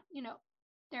that,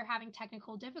 they're having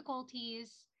technical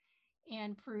difficulties.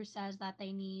 And Prue says that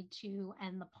they need to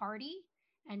end the party.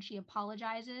 And she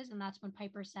apologizes. And that's when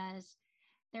Piper says,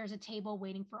 there's a table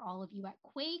waiting for all of you at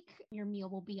Quake. Your meal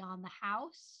will be on the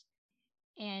house.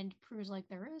 And Prue's like,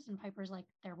 there is. And Piper's like,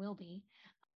 there will be.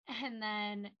 And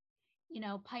then,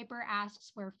 Piper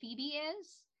asks where Phoebe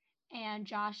is. And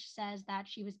Josh says that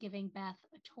she was giving Beth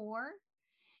a tour.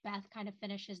 Beth kind of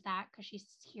finishes that because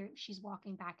she's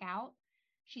walking back out.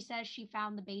 She says she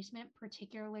found the basement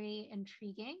particularly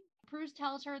intriguing. Prue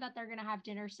tells her that they're going to have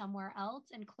dinner somewhere else.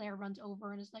 And Claire runs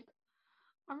over and is like,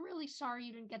 I'm really sorry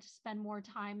you didn't get to spend more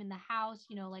time in the house,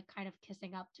 like kind of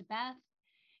kissing up to Beth.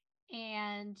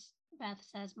 And Beth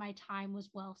says, my time was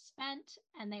well spent,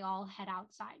 and they all head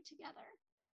outside together.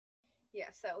 Yeah,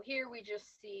 so here we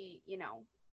just see,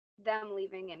 them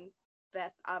leaving and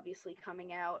Beth obviously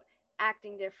coming out,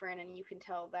 acting different, and you can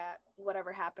tell that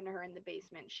whatever happened to her in the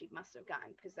basement, she must have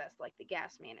gotten possessed like the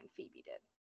gas man and Phoebe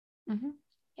did. Mm-hmm.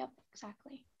 Yep,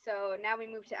 exactly. So now we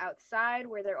move to outside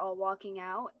where they're all walking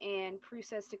out, and Prue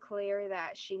says to Claire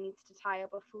that she needs to tie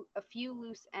up a few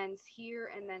loose ends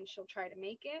here, and then she'll try to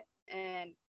make it.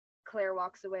 And Claire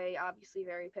walks away, obviously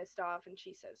very pissed off, and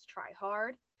she says, try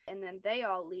hard. And then they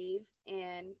all leave,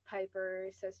 and Piper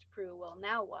says to Prue, well,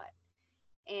 now what?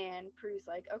 And Prue's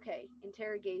like, okay,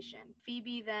 interrogation.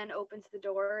 Phoebe then opens the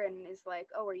door and is like,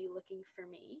 oh, are you looking for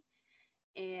me?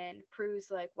 And Prue's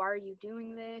like, why are you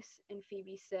doing this? And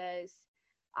Phoebe says,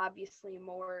 obviously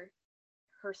more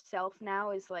herself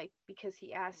now, is like, because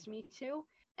he asked me to.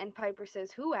 And Piper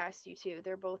says, who asked you to?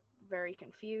 They're both very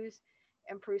confused.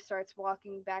 And Prue starts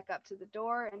walking back up to the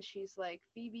door, and she's like,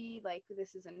 Phoebe, like,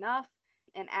 this is enough.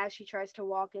 And as she tries to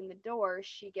walk in the door,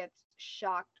 she gets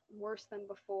shocked worse than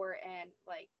before and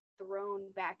like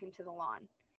thrown back into the lawn.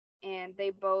 And they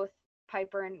both,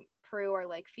 Piper and Prue, are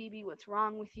like, Phoebe, what's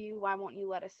wrong with you? Why won't you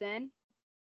let us in?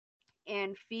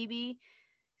 And Phoebe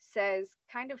says,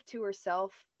 kind of to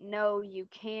herself, no, you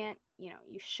can't,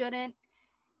 you shouldn't.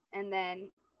 And then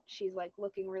she's like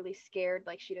looking really scared,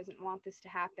 like she doesn't want this to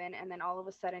happen. And then all of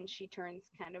a sudden, she turns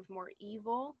kind of more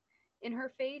evil in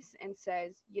her face and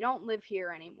says, you don't live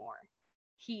here anymore.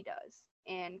 He does.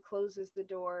 And closes the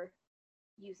door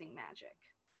using magic.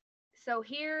 So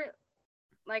here,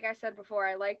 like I said before,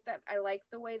 I like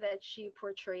the way that she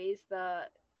portrays the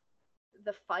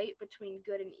fight between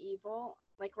good and evil.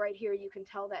 Like right here, you can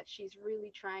tell that she's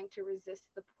really trying to resist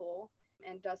the pull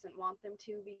and doesn't want them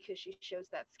to, because she shows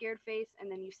that scared face,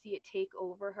 and then you see it take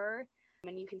over her,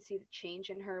 and you can see the change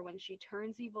in her when she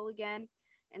turns evil again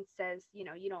and says,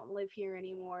 you don't live here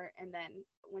anymore. And then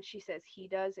when she says he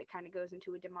does, it kind of goes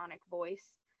into a demonic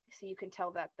voice. So you can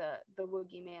tell that the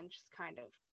Woogie man just kind of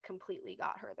completely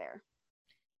got her there.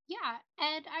 Yeah,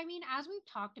 and I mean, as we've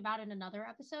talked about in another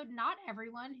episode, not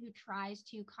everyone who tries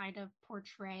to kind of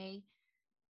portray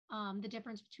the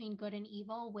difference between good and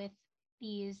evil with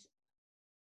these,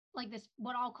 like this,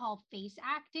 what I'll call face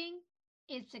acting,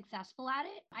 is successful at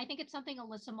it. I think it's something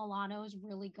Alyssa Milano is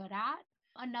really good at.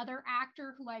 Another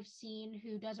actor who I've seen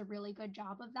who does a really good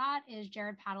job of that is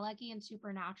Jared Padalecki in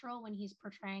Supernatural. When he's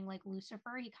portraying like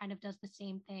Lucifer, he kind of does the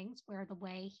same things where the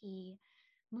way he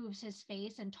moves his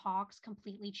face and talks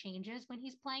completely changes when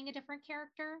he's playing a different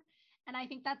character. And I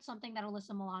think that's something that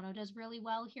Alyssa Milano does really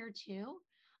well here too.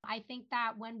 I think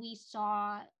that when we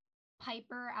saw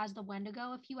Piper as the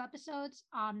Wendigo a few episodes,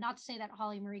 not to say that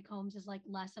Holly Marie Combs is like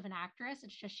less of an actress,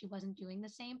 it's just she wasn't doing the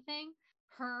same thing.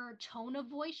 Her tone of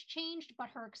voice changed, but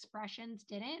her expressions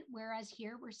didn't. Whereas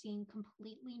here we're seeing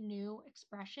completely new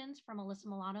expressions from Alyssa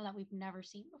Milano that we've never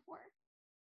seen before.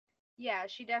 Yeah,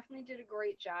 she definitely did a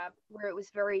great job where it was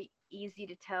very easy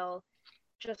to tell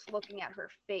just looking at her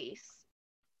face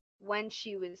when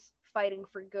she was fighting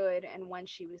for good and when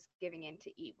she was giving in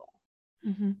to evil.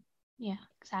 Mm-hmm. Yeah,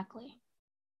 exactly.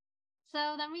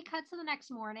 So then we cut to the next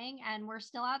morning and we're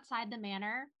still outside the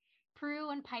manor.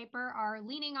 Prue and Piper are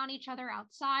leaning on each other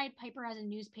outside. Piper has a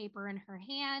newspaper in her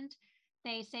hand.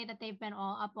 They say that they've been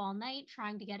all up all night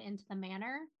trying to get into the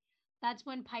manor. That's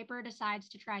when Piper decides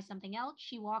to try something else.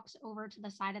 She walks over to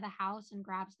the side of the house and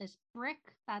grabs this brick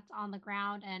that's on the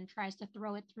ground and tries to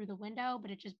throw it through the window,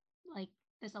 but it just like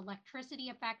this electricity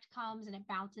effect comes and it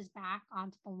bounces back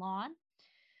onto the lawn.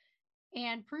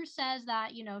 And Prue says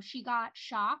that, she got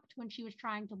shocked when she was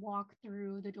trying to walk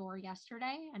through the door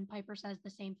yesterday. And Piper says the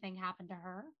same thing happened to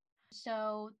her.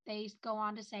 So they go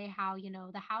on to say how,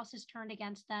 the house is turned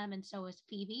against them and so is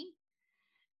Phoebe.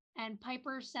 And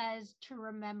Piper says to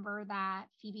remember that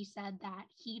Phoebe said that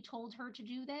he told her to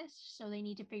do this. So they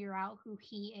need to figure out who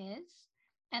he is.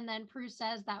 And then Prue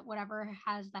says that whatever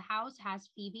has the house has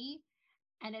Phoebe.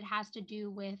 And it has to do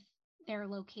with their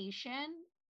location,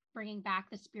 bringing back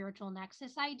the spiritual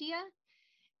nexus idea,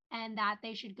 and that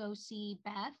they should go see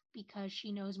Beth because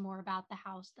she knows more about the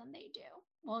house than they do.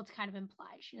 Well, it's kind of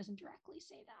implied. She doesn't directly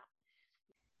say that.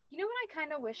 You know what I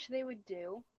kind of wish they would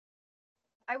do?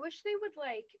 I wish they would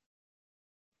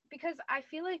because I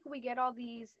feel like we get all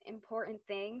these important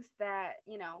things that,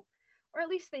 or at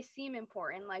least they seem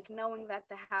important, like knowing that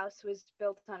the house was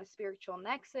built on a spiritual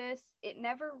nexus. It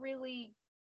never really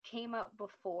came up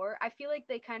before. I feel like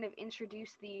they kind of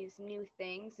introduce these new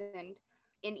things and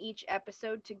in each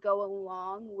episode to go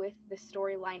along with the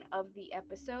storyline of the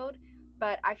episode.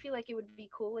 But I feel like it would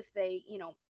be cool if they,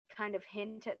 kind of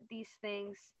hint at these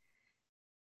things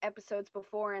episodes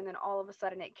before and then all of a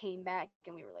sudden it came back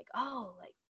and we were like, oh,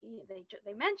 like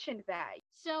they mentioned that.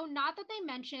 So, not that they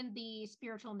mentioned the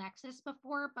spiritual nexus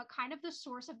before, but kind of the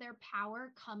source of their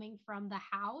power coming from the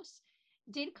house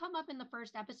did come up in the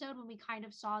first episode when we kind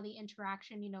of saw the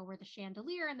interaction, where the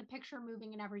chandelier and the picture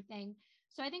moving and everything.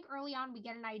 So, I think early on we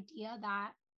get an idea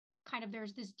that kind of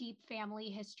there's this deep family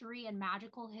history and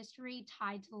magical history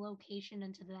tied to the location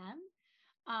and to them.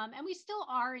 And we still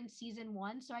are in season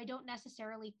one. So I don't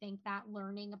necessarily think that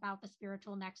learning about the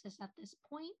spiritual nexus at this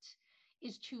point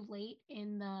is too late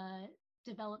in the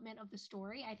development of the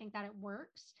story. I think that it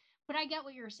works. But I get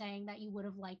what you're saying that you would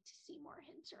have liked to see more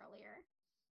hints earlier.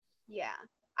 Yeah.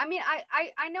 I mean,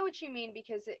 I know what you mean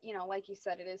because, like you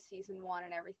said, it is season one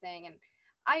and everything. And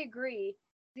I agree.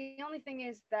 The only thing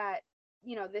is that,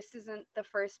 this isn't the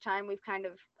first time we've kind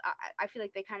of, I feel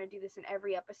like they kind of do this in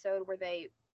every episode where they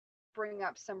bring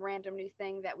up some random new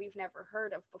thing that we've never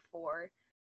heard of before.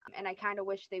 And I kind of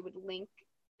wish they would link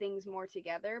things more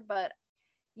together. But,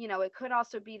 it could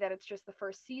also be that it's just the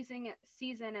first season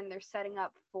and they're setting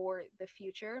up for the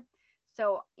future.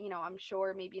 So, I'm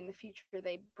sure maybe in the future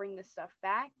they bring this stuff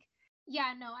back.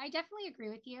 Yeah, no, I definitely agree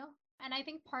with you. And I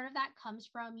think part of that comes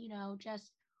from,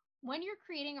 just when you're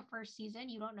creating a first season,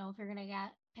 you don't know if you're going to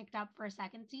get picked up for a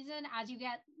second season. As you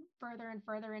get further and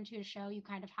further into a show, you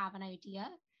kind of have an idea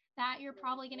that you're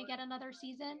probably going to get another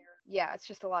season. Yeah, it's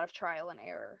just a lot of trial and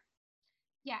error.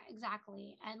 Yeah,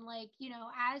 exactly. And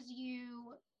as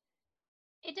you,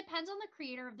 it depends on the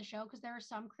creator of the show because there are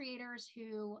some creators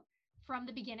who from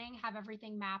the beginning have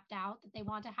everything mapped out that they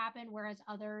want to happen, whereas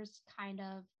others kind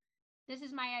of, this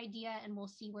is my idea and we'll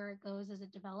see where it goes as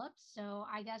it develops. So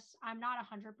I guess I'm not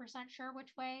 100% sure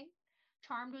which way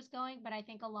Charmed was going, but I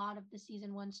think a lot of the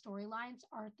season one storylines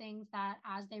are things that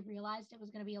as they realized it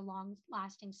was going to be a long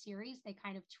lasting series, they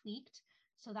kind of tweaked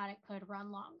so that it could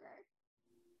run longer.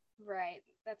 Right.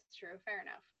 That's true. Fair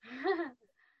enough.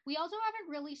 We also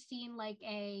haven't really seen like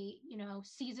a,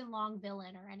 season long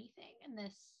villain or anything in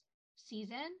this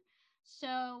season.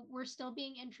 So we're still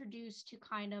being introduced to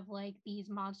kind of like these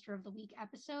monster of the week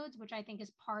episodes, which I think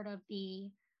is part of the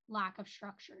lack of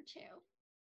structure too.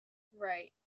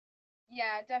 Right.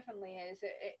 Yeah, it definitely is.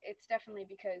 It's definitely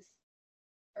because,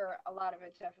 or a lot of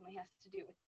it definitely has to do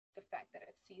with the fact that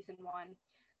it's season one.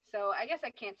 So I guess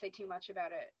I can't say too much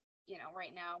about it,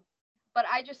 right now. But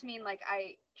I just mean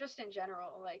I just in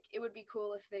general, it would be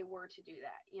cool if they were to do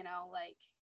that,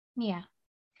 Yeah.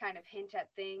 kind of hint at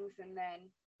things and then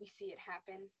we see it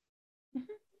happen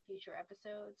mm-hmm. future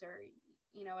episodes, or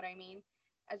you know what I mean,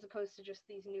 as opposed to just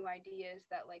these new ideas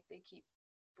that they keep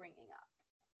bringing up.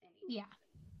 Yeah,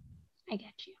 I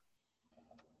get you.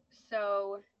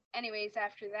 So anyways,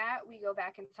 after that we go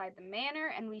back inside the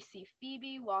manor and we see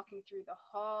Phoebe walking through the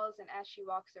halls, and as she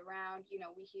walks around,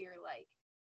 we hear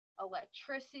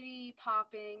electricity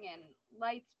popping and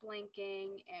lights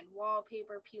blinking and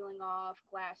wallpaper peeling off,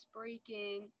 glass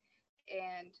breaking,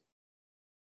 and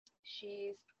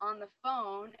she's on the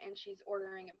phone and she's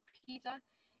ordering a pizza.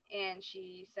 And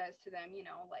she says to them,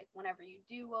 like, whenever you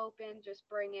do open, just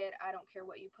bring it. I don't care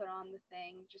what you put on the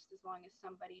thing, just as long as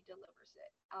somebody delivers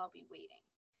it. I'll be waiting.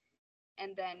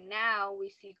 And then now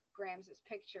we see Grams's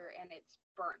picture and it's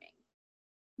burning.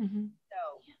 Mm-hmm. So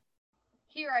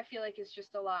here I feel like it's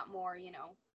just a lot more,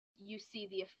 you see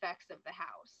the effects of the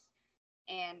house.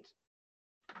 And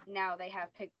now they have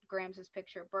Grams's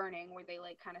picture burning, where they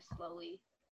like kind of slowly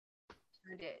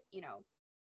turned it,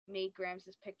 made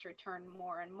Grams's picture turn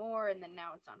more and more, and then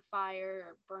now it's on fire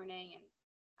or burning, and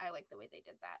I like the way they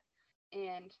did that.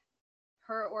 And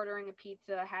her ordering a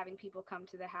pizza, having people come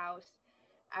to the house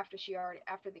after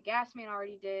the gas man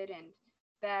already did, and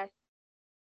Beth,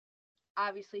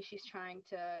 obviously she's trying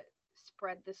to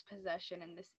spread this possession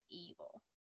and this evil.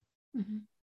 Mm-hmm.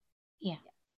 Yeah.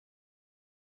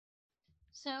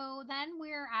 So then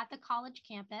we're at the college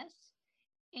campus,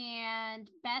 and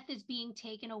Beth is being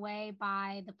taken away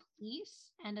by the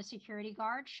police and a security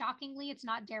guard. Shockingly, it's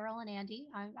not Daryl and Andy.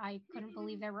 I couldn't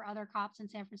believe there were other cops in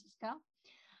San Francisco.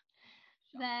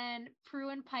 Then Prue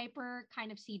and Piper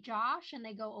kind of see Josh, and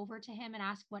they go over to him and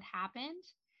ask what happened.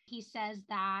 He says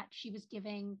that she was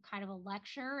giving kind of a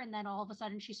lecture, and then all of a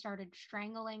sudden she started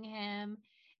strangling him,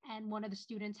 and one of the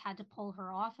students had to pull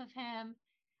her off of him.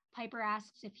 Piper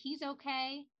asks if he's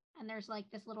okay, and there's like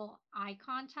this little eye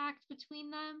contact between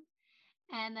them.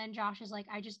 And then Josh is like,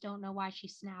 I just don't know why she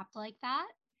snapped like that.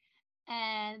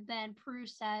 And then Prue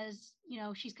says,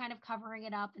 she's kind of covering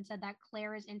it up, and said that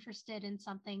Claire is interested in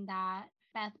something that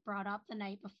Beth brought up the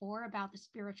night before about the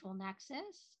spiritual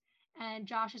nexus. And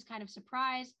Josh is kind of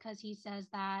surprised because he says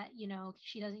that,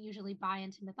 she doesn't usually buy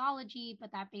into mythology,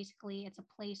 but that basically it's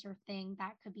a place or thing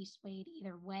that could be swayed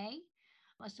either way,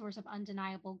 a source of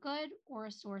undeniable good or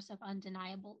a source of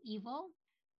undeniable evil.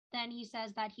 Then he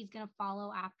says that he's going to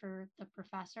follow after the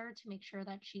professor to make sure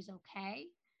that she's okay,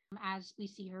 as we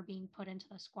see her being put into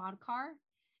the squad car.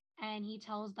 And he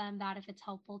tells them that if it's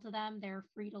helpful to them, they're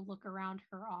free to look around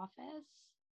her office,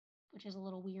 which is a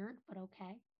little weird, but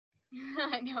okay.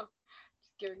 I know.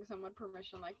 Just giving someone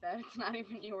permission like that. It's not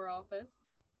even your office.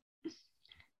 It's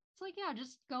like, yeah,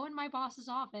 just go in my boss's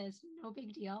office. No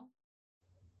big deal.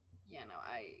 Yeah, no,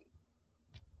 I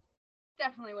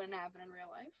definitely wouldn't happen in real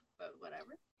life, but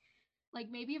whatever. Like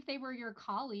maybe if they were your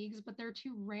colleagues, but they're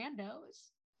two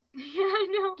randos. Yeah, I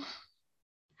know.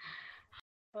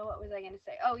 But what was I going to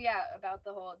say? Oh, yeah, about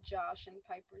the whole Josh and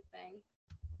Piper thing.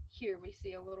 Here we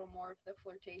see a little more of the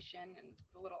flirtation and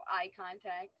the little eye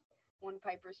contact when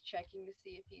Piper's checking to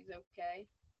see if he's okay.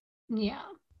 Yeah.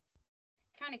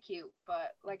 Kind of cute,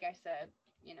 but like I said,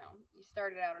 you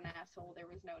started out an asshole. There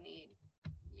was no need.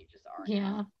 You just are Yeah.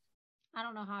 now. I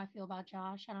don't know how I feel about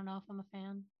Josh. I don't know if I'm a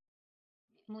fan.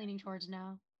 I'm leaning towards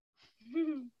no.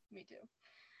 Me too.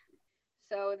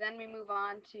 So then we move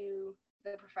on to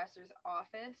the professor's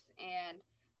office, and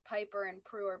Piper and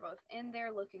Prue are both in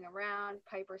there looking around.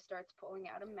 Piper starts pulling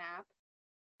out a map,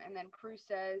 and then Prue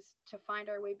says, to find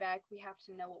our way back, we have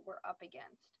to know what we're up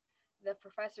against. The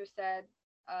professor said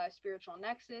spiritual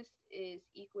nexus is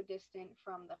equidistant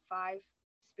from the 5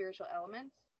 spiritual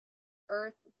elements: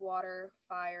 earth, water,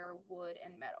 fire, wood,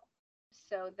 and metal.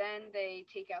 So then they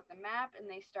take out the map and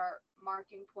they start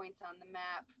marking points on the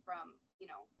map from,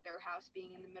 their house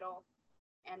being in the middle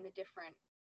and the different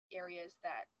areas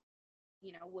that,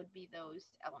 would be those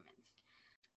elements.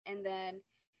 And then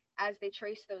as they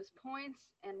trace those points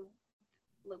and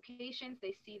locations,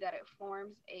 they see that it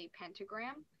forms a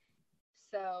pentagram.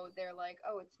 So they're like,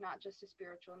 oh, it's not just a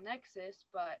spiritual nexus,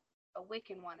 but a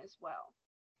Wiccan one as well.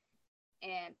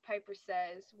 And Piper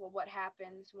says, well, what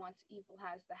happens once evil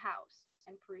has the house?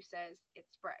 And Prue says, it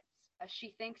spreads.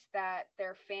 She thinks that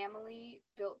their family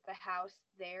built the house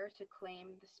there to claim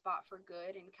the spot for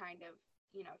good and kind of,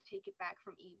 take it back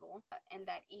from evil. And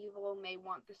that evil may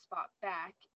want the spot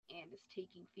back and is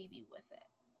taking Phoebe with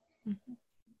it. Mm-hmm.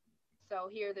 So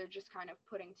here they're just kind of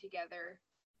putting together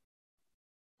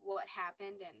what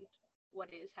happened and what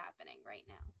is happening right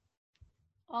now.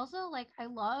 Also, like, I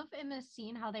love in this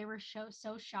scene how they were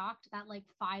so shocked that like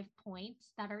 5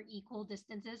 points that are equal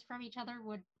distances from each other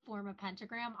would form a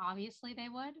pentagram. Obviously they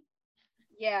would.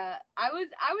 Yeah, I was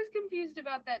confused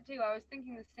about that too. I was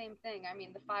thinking the same thing. I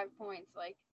mean, the 5 points,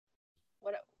 like,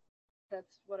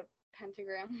 that's what a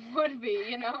pentagram would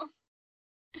be,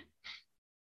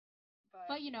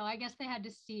 But I guess they had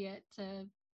to see it to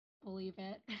believe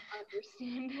it.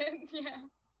 Understand it, yeah.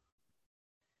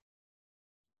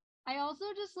 I also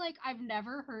just like, I've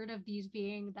never heard of these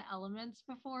being the elements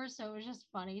before, so it was just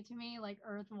funny to me, like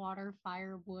earth, water,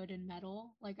 fire, wood, and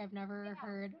metal. Like I've never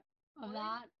heard of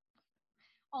that.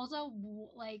 Also,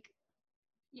 like,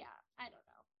 yeah, I don't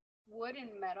know. Wood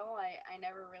and metal, I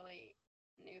never really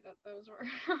knew that those were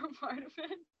a part of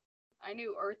it. I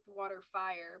knew earth, water,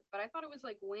 fire, but I thought it was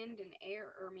like wind and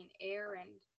air, or I mean air and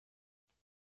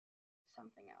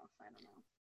something else. I don't know.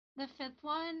 The fifth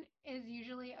one is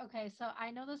usually okay. So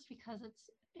I know this because it's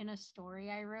in a story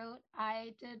I wrote.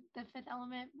 I did the fifth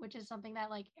element, which is something that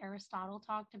like Aristotle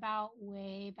talked about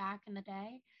way back in the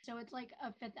day. So it's like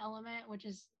a fifth element, which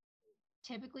is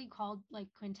typically called like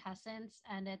quintessence,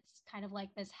 and it's kind of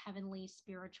like this heavenly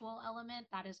spiritual element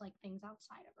that is like things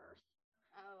outside of Earth,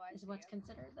 Oh, I is see. what's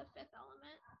considered the fifth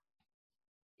element.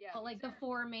 Yeah, But these like the are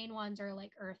four main ones are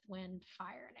like earth, wind,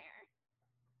 fire, and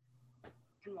air.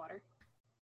 in water.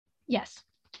 Yes.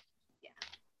 Yeah.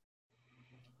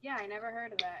 Yeah, I never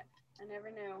heard of that. I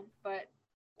never knew. But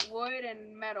wood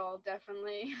and metal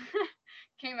definitely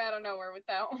came out of nowhere with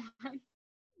that one.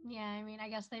 Yeah, I mean, I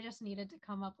guess they just needed to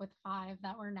come up with five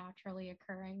that were naturally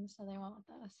occurring, so they went with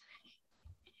those.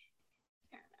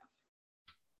 Fair enough.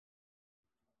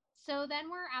 So then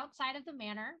we're outside of the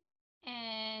manor,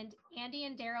 and Andy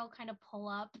and Daryl kind of pull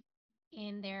up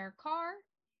in their car.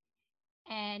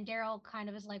 And Daryl kind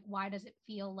of is like, why does it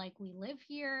feel like we live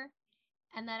here?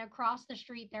 And then across the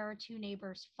street, there are two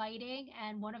neighbors fighting,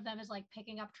 and one of them is like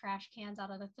picking up trash cans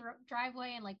out of the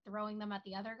driveway and like throwing them at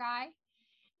the other guy.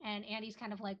 And Andy's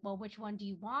kind of like, well, which one do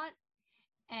you want?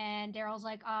 And Daryl's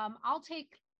like, I'll take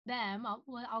them.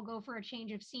 I'll go for a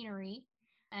change of scenery.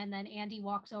 And then Andy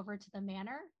walks over to the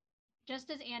manor.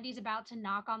 Just as Andy's about to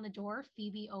knock on the door,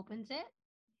 Phoebe opens it.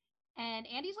 And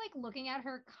Andy's like looking at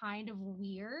her kind of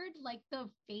weird. Like the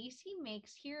face he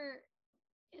makes here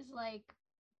is like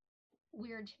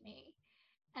weird to me.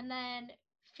 And then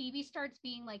Phoebe starts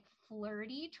being like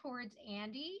flirty towards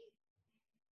Andy.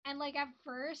 And like at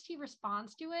first he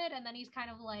responds to it, and then he's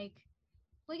kind of like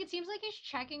it seems like he's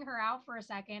checking her out for a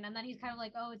second, and then he's kind of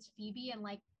like, oh, it's Phoebe, and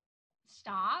like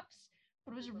stops.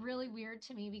 But it was really weird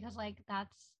to me because like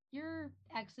that's your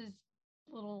ex's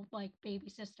little like baby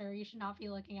sister. You should not be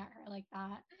looking at her like that.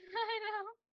 I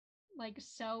know. Like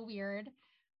so weird.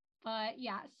 But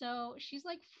yeah, so she's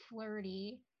like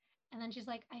flirty. And then she's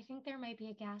like, I think there might be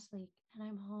a gas leak and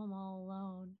I'm home all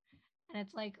alone. And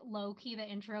it's like low key the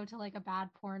intro to like a bad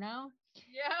porno.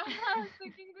 Yeah, I was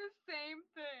thinking the same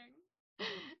thing.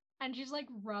 And she's like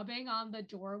rubbing on the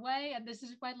doorway. And this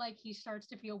is when like he starts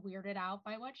to feel weirded out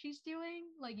by what she's doing.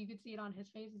 Like you could see it on his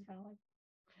face. He's kind of like,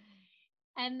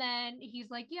 and then he's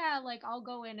like, yeah, like I'll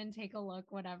go in and take a look,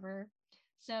 whatever.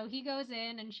 So he goes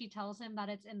in and she tells him that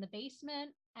it's in the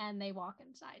basement and they walk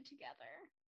inside together.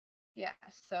 Yeah,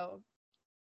 so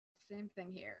same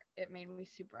thing here. It made me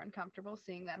super uncomfortable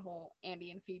seeing that whole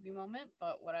Andy and Phoebe moment,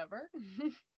 but whatever.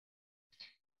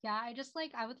 Yeah, I just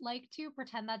like I would like to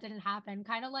pretend that didn't happen.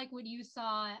 Kind of like when you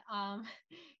saw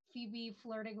Phoebe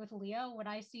flirting with Leo. When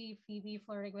I see Phoebe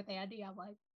flirting with Andy, I'm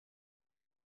like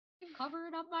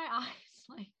covering up my eyes.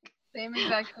 Like Same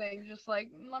exact thing. Just like,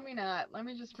 let me not. Let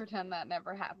me just pretend that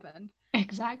never happened.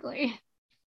 exactly.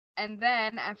 And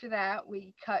then after that,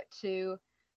 we cut to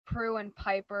Prue and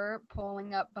Piper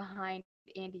pulling up behind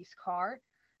Andy's car.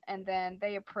 And then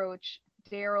they approach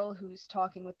Daryl, who's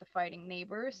talking with the fighting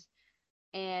neighbors.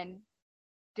 And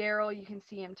Daryl, you can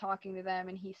see him talking to them,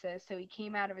 and he says, so he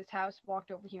came out of his house,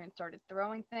 walked over here, and started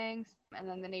throwing things. And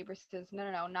then the neighbor says, no,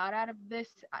 no, no, not out of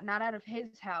not out of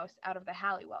his house, out of the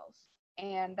Halliwells.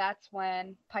 And that's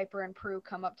when Piper and Prue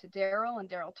come up to Daryl, and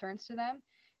Daryl turns to them,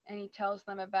 and he tells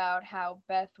them about how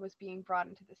Beth was being brought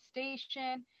into the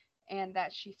station, and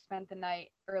that she spent the night,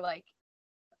 or like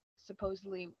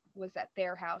supposedly was at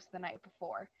their house the night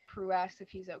before. Prue asks if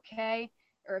he's okay,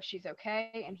 or if she's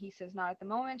okay, and he says not at the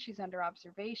moment, she's under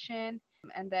observation.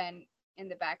 And then in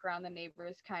the background, the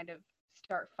neighbors kind of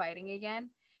start fighting again.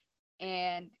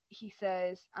 And he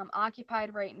says, I'm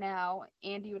occupied right now.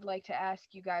 Andy would like to ask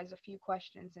you guys a few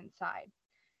questions inside.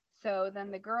 So then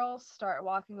the girls start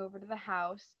walking over to the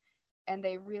house, and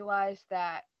they realize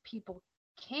that people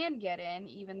can get in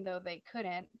even though they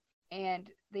couldn't, and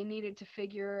they needed to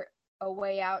figure a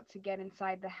way out to get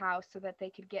inside the house so that they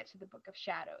could get to the Book of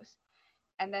Shadows.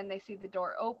 And then they see the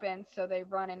door open, so they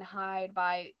run and hide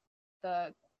by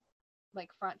the like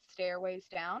front stairways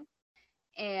down.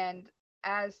 And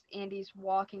as Andy's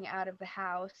walking out of the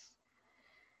house,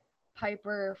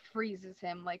 Piper freezes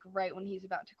him like right when he's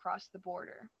about to cross the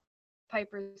border.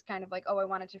 Piper's kind of like, oh, I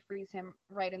wanted to freeze him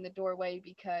right in the doorway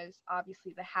because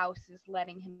obviously the house is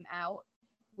letting him out,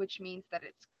 which means that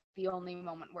it's the only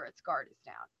moment where its guard is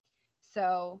down.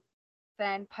 So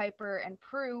then Piper and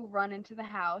Prue run into the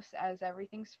house as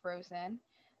everything's frozen,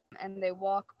 and they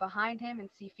walk behind him and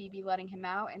see Phoebe letting him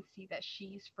out and see that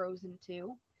she's frozen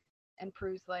too. And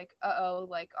Prue's like, uh oh,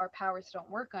 like our powers don't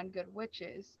work on good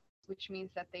witches. which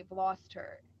means that they've lost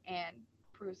her. And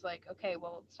Prue's like, okay,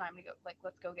 well, it's time to go, like,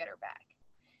 let's go get her back.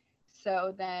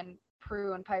 So then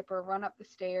Prue and Piper run up the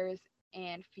stairs,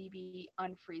 and Phoebe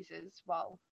unfreezes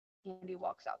while Andy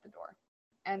walks out the door.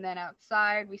 And then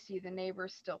outside, we see the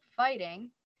neighbors still fighting.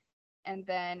 And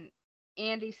then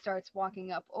Andy starts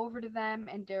walking up over to them,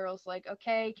 and Daryl's like,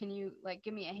 okay, can you, like,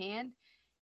 give me a hand?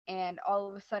 And all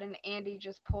of a sudden, Andy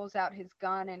just pulls out his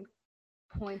gun and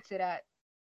points it at,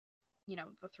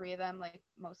 the three of them, like,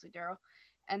 mostly Daryl.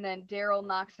 And then Daryl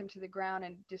knocks him to the ground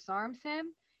and disarms him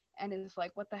and is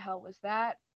like, what the hell was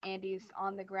that? Andy's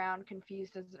on the ground,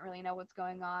 confused, doesn't really know what's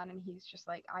going on, and he's just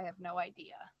like, I have no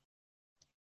idea.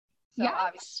 So Yeah,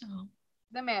 obviously,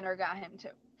 the manor got him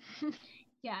too.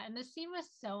 Yeah, and this scene was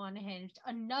so unhinged.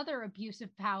 Another abuse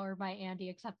of power by Andy,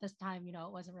 except this time,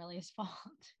 it wasn't really his fault.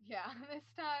 Yeah,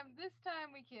 this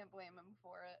time we can't blame him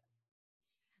for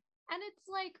it. And it's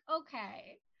like,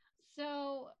 okay,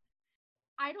 so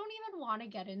I don't even want to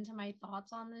get into my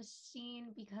thoughts on this scene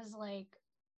because, like,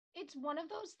 it's one of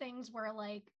those things where,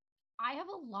 like, I have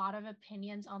a lot of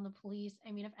opinions on the police.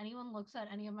 I mean, if anyone looks at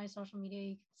any of my social media,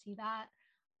 you can see that.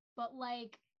 But,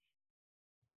 like,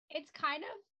 it's kind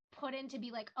of put in to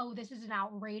be like, oh, this is an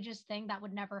outrageous thing that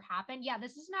would never happen. Yeah,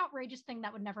 this is an outrageous thing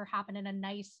that would never happen in a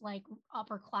nice, like,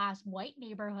 upper class white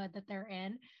neighborhood that they're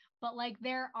in. But, like,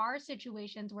 there are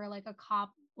situations where, like, a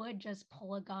cop would just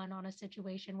pull a gun on a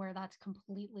situation where that's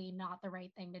completely not the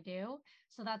right thing to do.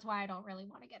 So that's why I don't really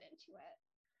want to get into it.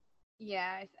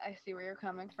 Yeah, I see where you're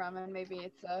coming from, and maybe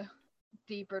it's a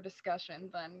deeper discussion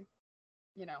than,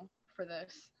 for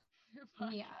this.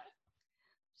 Yeah.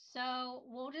 So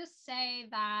we'll just say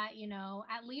that,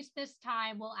 at least this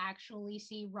time we'll actually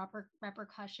see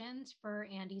repercussions for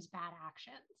Andy's bad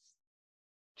actions.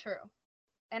 True.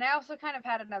 And I also kind of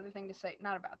had another thing to say,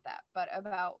 not about that, but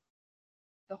about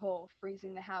the whole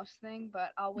freezing the house thing,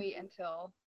 but I'll wait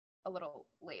until a little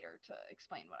later to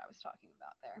explain what I was talking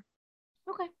about there.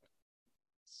 Okay.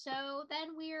 So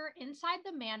then we're inside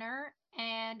the manor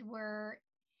and we're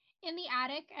in the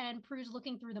attic, and Prue's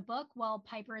looking through the book while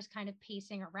Piper is kind of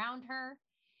pacing around her.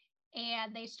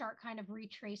 And they start kind of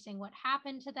retracing what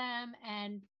happened to them.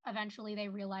 And eventually they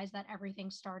realize that everything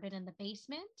started in the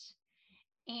basement.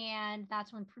 And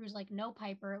that's when Prue's like, no,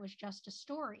 Piper, it was just a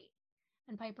story.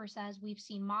 And Piper says, we've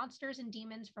seen monsters and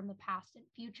demons from the past and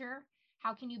future.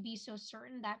 How can you be so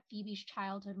certain that Phoebe's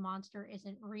childhood monster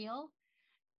isn't real?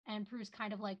 And Prue's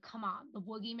kind of like, come on, the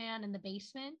Woogie Man in the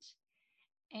basement.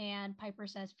 And Piper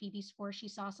says Phoebe swore she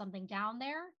saw something down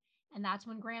there. And that's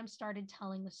when Graham started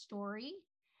telling the story.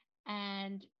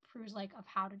 And Prue's like, of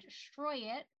how to destroy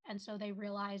it. And so they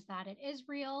realize that it is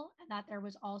real and that there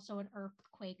was also an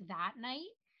earthquake that night.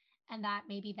 And that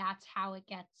maybe that's how it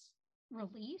gets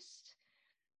released.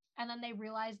 And then they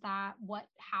realize that what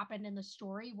happened in the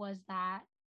story was that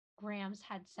Grams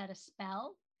had said a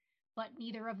spell, but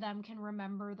neither of them can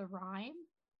remember the rhyme.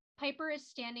 Piper is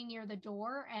standing near the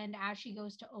door, and as she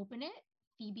goes to open it,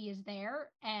 Phoebe is there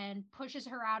and pushes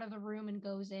her out of the room and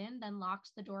goes in, then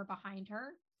locks the door behind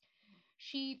her.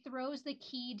 She throws the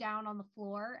key down on the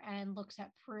floor and looks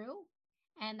at Prue.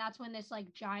 And that's when this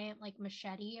like giant like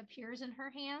machete appears in her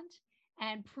hand.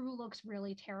 And Prue looks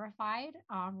really terrified,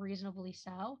 reasonably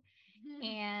so.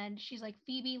 And she's like,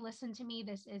 Phoebe, listen to me.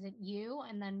 This isn't you.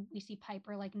 And then we see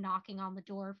Piper like knocking on the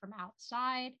door from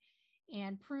outside.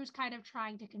 And Prue's kind of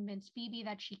trying to convince Phoebe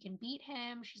that she can beat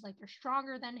him. She's like, you're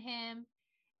stronger than him.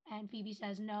 And Phoebe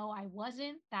says, no, I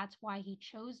wasn't. That's why he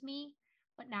chose me.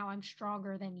 But now I'm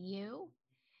stronger than you.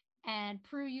 And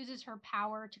Prue uses her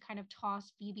power to kind of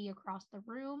toss Phoebe across the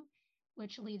room,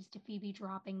 which leads to Phoebe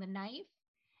dropping the knife.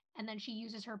 And then she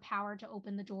uses her power to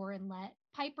open the door and let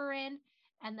Piper in.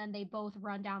 And then they both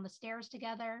run down the stairs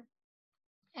together.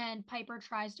 And Piper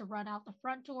tries to run out the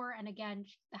front door. And again,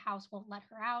 the house won't let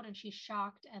her out. And she's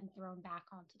shocked and thrown back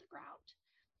onto the ground.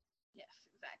 Yes,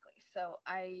 exactly. So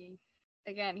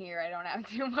again, here, I don't have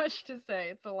too much to say.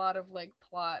 It's a lot of, like,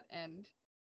 plot and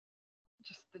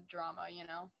just the drama, Yeah.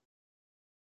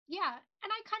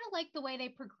 And I kind of like the way they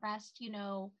progressed,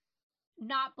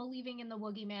 not believing in the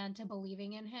Woogie Man to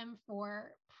believing in him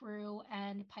for Prue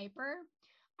and Piper.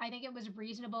 I think it was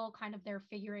reasonable, kind of their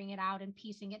figuring it out and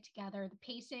piecing it together. The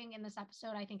pacing in this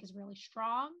episode, I think, is really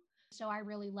strong. So I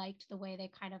really liked the way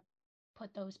they kind of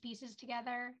put those pieces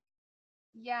together.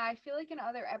 Yeah, I feel like in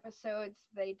other episodes,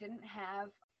 they didn't have,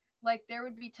 like, there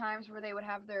would be times where they would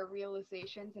have their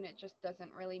realizations and it just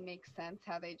doesn't really make sense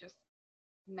how they just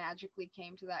magically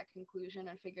came to that conclusion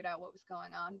and figured out what was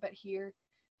going on. But here,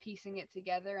 piecing it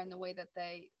together and the way that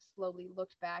they slowly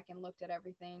looked back and looked at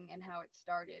everything and how it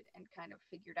started and kind of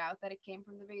figured out that it came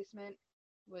from the basement,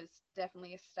 was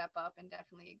definitely a step up and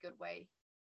definitely a good way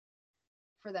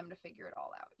for them to figure it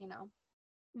all out.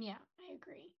 Yeah, I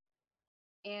agree.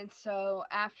 And so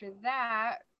after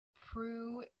that,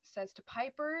 Prue says to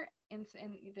Piper,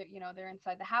 they're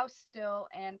inside the house still,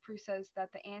 and Prue says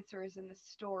that the answer is in the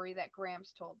story that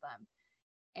Grams told them.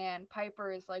 And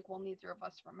Piper is like, well, neither of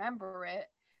us remember it.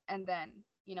 And then,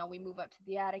 we move up to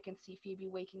the attic and see Phoebe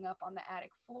waking up on the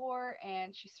attic floor,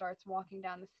 and she starts walking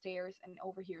down the stairs and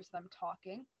overhears them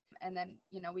talking. And then,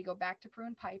 we go back to Prue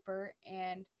and Piper,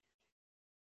 and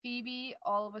Phoebe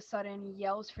all of a sudden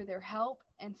yells for their help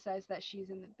and says that she's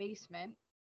in the basement.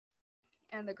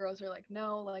 And the girls are like,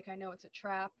 no, like, I know it's a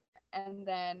trap. And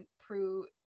then Prue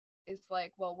is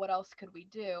like, well, what else could we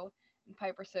do? And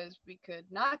Piper says, we could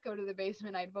not go to the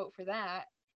basement. I'd vote for that.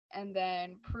 And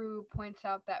then Prue points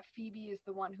out that Phoebe is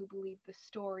the one who believed the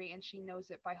story and she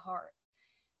knows it by heart.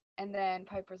 And then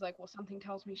Piper's like, well, something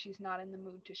tells me she's not in the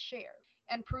mood to share.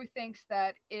 And Prue thinks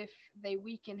that if they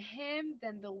weaken him,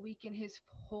 then they'll weaken his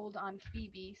hold on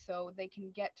Phoebe so they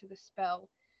can get to the spell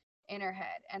in her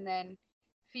head. And then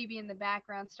Phoebe in the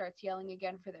background starts yelling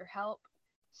again for their help.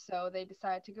 So they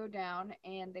decide to go down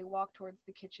and they walk towards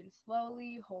the kitchen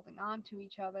slowly, holding on to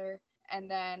each other.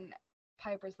 And then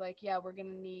Piper's like, yeah, we're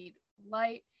going to need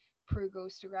light. Prue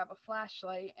goes to grab a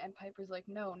flashlight, and Piper's like,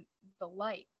 no, the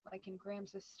light, like in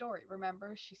Grams's story.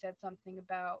 Remember, she said something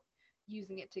about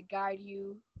using it to guide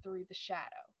you through the shadow.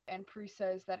 And Prue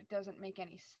says that it doesn't make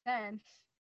any sense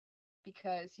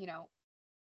because,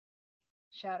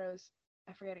 shadows,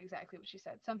 I forget exactly what she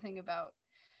said, something about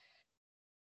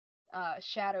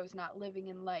shadows not living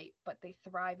in light, but they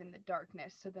thrive in the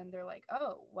darkness. So then they're like,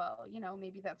 oh, well,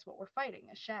 maybe that's what we're fighting,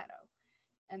 a shadow.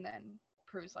 And then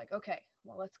Prue's like, okay,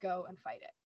 well, let's go and fight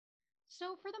it.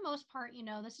 So for the most part,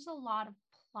 this is a lot of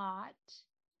plot.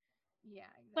 Yeah,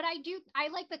 But exactly. I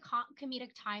like the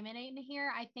comedic timing in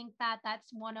here. I think that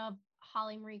that's one of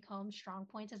Holly Marie Combs' strong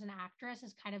points as an actress,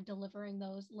 is kind of delivering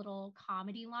those little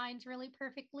comedy lines really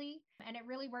perfectly. And it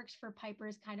really works for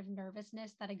Piper's kind of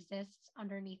nervousness that exists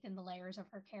underneath in the layers of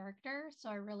her character. So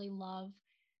I really love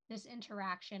this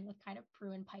interaction with kind of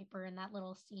Prue and Piper and that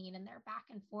little scene and their back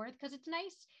and forth, because it's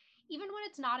nice, even when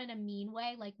it's not in a mean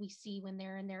way, like we see when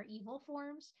they're in their evil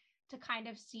forms, to kind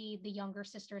of see the younger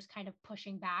sisters kind of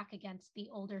pushing back against the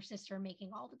older sister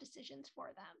making all the decisions for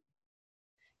them.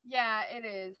 Yeah, it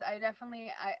is.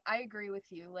 I agree with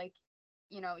you. Like,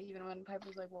 even when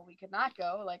Piper's like, well, we could not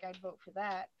go, like, I'd vote for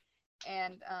that.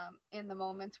 And in the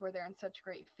moments where they're in such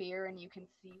great fear, and you can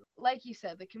see, like you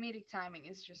said, the comedic timing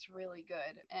is just really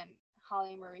good. And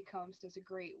Holly Marie Combs does a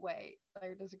great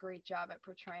job at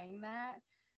portraying that.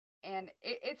 And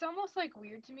it's almost like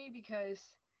weird to me because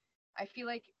I feel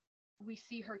like we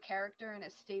see her character in a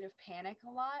state of panic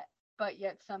a lot, but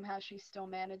yet somehow she still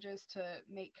manages to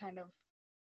make kind of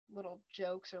little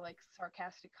jokes or like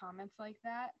sarcastic comments like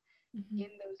that Mm-hmm. in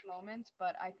those moments,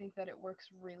 but I think that it works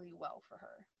really well for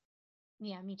her.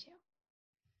 Yeah, me too.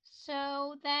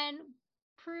 So then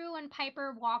Prue and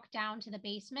Piper walk down to the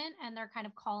basement and they're kind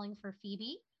of calling for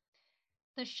Phoebe.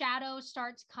 The shadow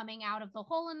starts coming out of the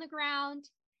hole in the ground.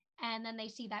 And then they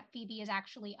see that Phoebe is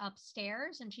actually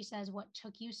upstairs and she says, what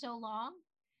took you so long?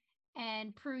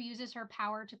 And Prue uses her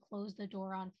power to close the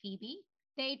door on Phoebe.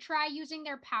 They try using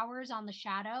their powers on the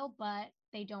shadow, but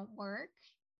they don't work.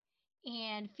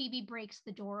 And Phoebe breaks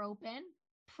the door open.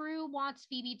 Prue wants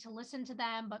Phoebe to listen to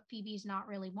them, but Phoebe's not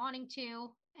really wanting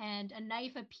to. And a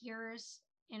knife appears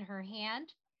in her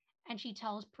hand, and she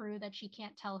tells Prue that she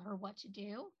can't tell her what to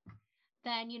do.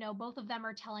 Then, both of them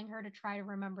are telling her to try to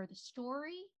remember the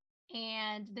story.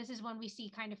 And this is when we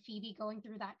see kind of Phoebe going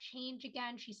through that change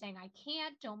again. She's saying, I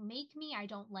can't, don't make me, I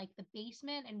don't like the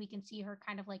basement. And we can see her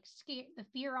kind of like the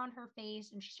fear on her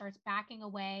face, and she starts backing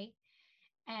away.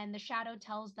 And the shadow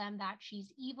tells them that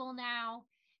she's evil now.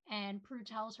 And Prue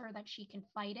tells her that she can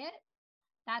fight it.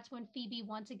 That's when Phoebe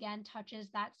once again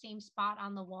touches that same spot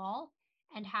on the wall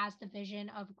and has the vision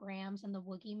of Grams and the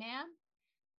Woogie Man.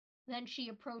 Then she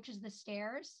approaches the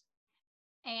stairs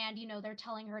and they're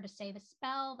telling her to say the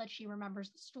spell, that she remembers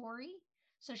the story.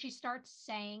 So she starts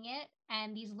saying it,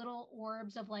 and these little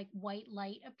orbs of like white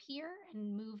light appear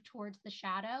and move towards the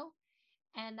shadow.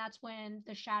 And that's when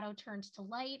the shadow turns to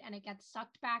light and it gets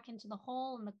sucked back into the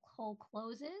hole and the hole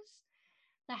closes.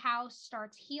 The house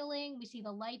starts healing. We see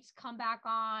the lights come back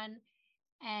on,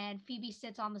 and Phoebe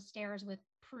sits on the stairs with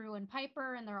Prue and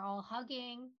Piper, and they're all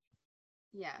hugging.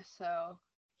 Yeah, so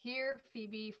here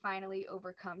Phoebe finally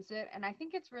overcomes it, and I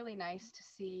think it's really nice to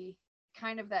see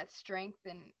kind of that strength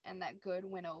and that good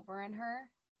win over in her.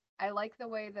 I like the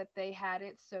way that they had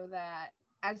it so that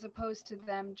as opposed to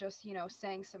them just,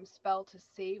 saying some spell to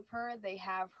save her, they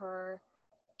have her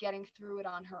getting through it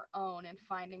on her own and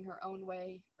finding her own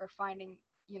way, or finding,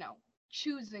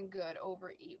 choosing good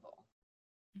over evil.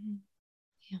 Mm-hmm.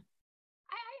 Yeah.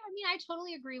 I mean, I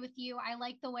totally agree with you. I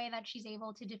like the way that she's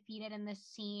able to defeat it in this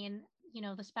scene.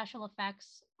 The special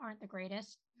effects aren't the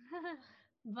greatest.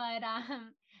 But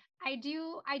I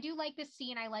do like this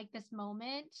scene. I like this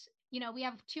moment. We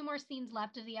have two more scenes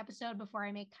left of the episode before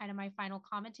I make kind of my final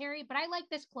commentary. But I like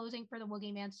this closing for the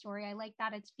Woogie Man story. I like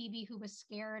that it's Phoebe who was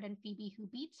scared and Phoebe who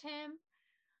beats him.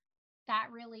 That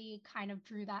really kind of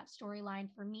drew that storyline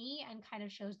for me and kind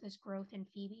of shows this growth in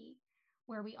Phoebe,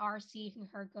 where we are seeing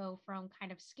her go from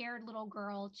kind of scared little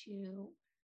girl to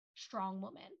strong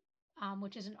woman,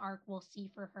 which is an arc we'll see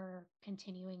for her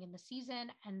continuing in the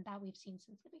season and that we've seen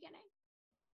since the beginning.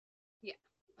 Yeah,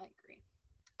 I agree.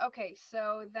 Okay,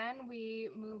 so then we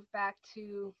move back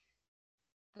to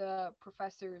the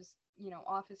professor's,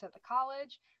 office at the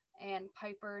college, and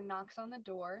Piper knocks on the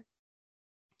door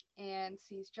and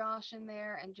sees Josh in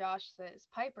there, and Josh says,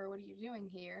 "Piper, what are you doing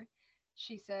here?"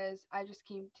 She says, "I just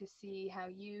came to see how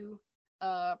you,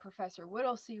 Professor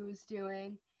Whittlesey, was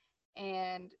doing."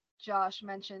 And Josh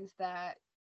mentions that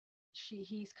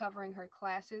he's covering her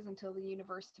classes until the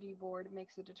university board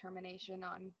makes a determination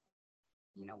on,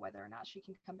 whether or not she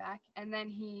can come back. And then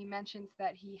he mentions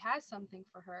that he has something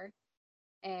for her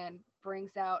and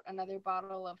brings out another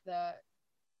bottle of the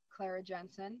Clara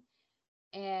Jensen.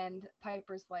 And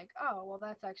Piper's like, "Oh, well,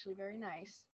 that's actually very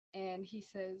nice." And he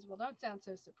says, "Well, don't sound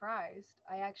so surprised.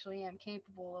 I actually am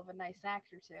capable of a nice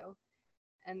act or two."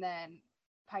 And then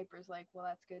Piper's like, "Well,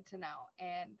 that's good to know."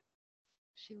 And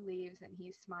she leaves and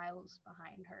he smiles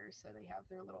behind her. So they have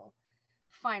their little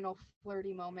final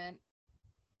flirty moment.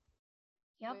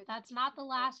 Yep, that's not the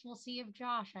last we'll see of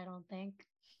Josh, I don't think.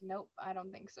 Nope, I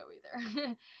don't think so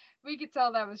either. We could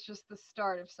tell that was just the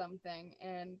start of something.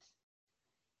 And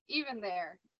even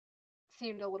there,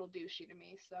 seemed a little douchey to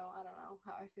me. So I don't know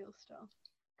how I feel still.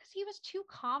 Because he was too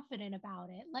confident about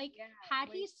it. Like, Yeah, had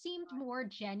he seemed more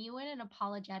genuine and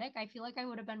apologetic, I feel like I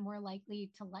would have been more likely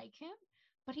to like him.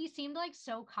 But he seemed like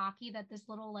so cocky that this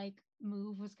little like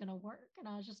move was gonna work, and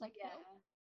I was just like, yeah,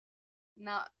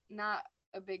 nope. not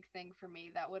a big thing for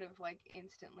me. That would have like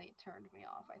instantly turned me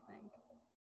off, I think.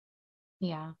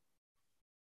 Yeah.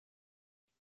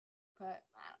 But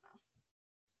I don't know.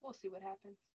 We'll see what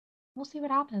happens. We'll see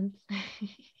what happens.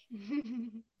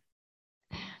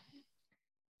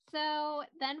 So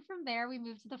then from there, we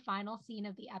move to the final scene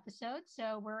of the episode.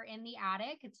 So we're in the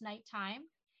attic, it's nighttime,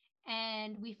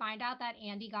 and we find out that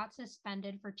Andy got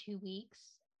suspended for 2 weeks.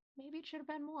 Maybe it should have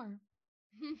been more.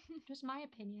 Just my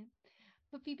opinion.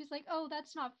 But Phoebe's like, oh,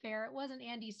 that's not fair. It wasn't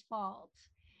Andy's fault.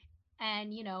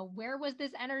 And, where was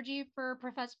this energy for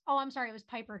Professor? Oh, I'm sorry. It was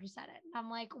Piper who said it. I'm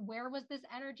like, where was this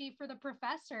energy for the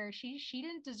professor? She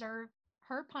didn't deserve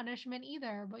her punishment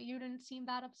either, but you didn't seem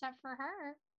that upset for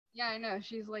her. Yeah, I know.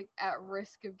 She's like at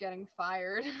risk of getting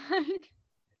fired.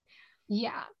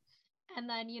 Yeah. And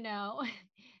then,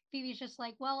 Phoebe's just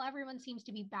like, well, everyone seems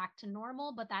to be back to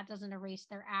normal, but that doesn't erase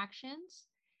their actions.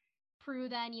 Prue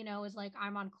then, is like,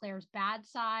 I'm on Claire's bad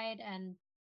side and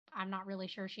I'm not really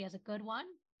sure she has a good one.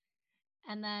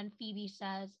 And then Phoebe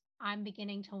says, I'm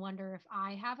beginning to wonder if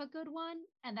I have a good one.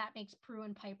 And that makes Prue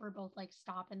and Piper both like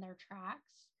stop in their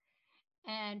tracks.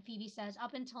 And Phoebe says,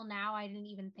 up until now, I didn't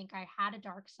even think I had a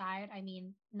dark side. I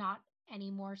mean, not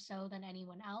any more so than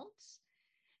anyone else.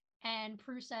 And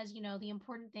Prue says, the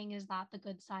important thing is that the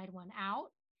good side won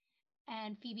out.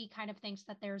 And Phoebe kind of thinks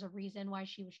that there's a reason why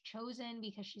she was chosen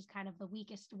because she's kind of the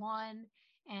weakest one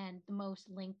and the most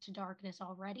linked to darkness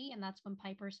already. And that's when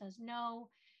Piper says, no,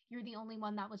 you're the only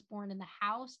one that was born in the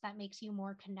house. That makes you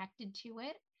more connected to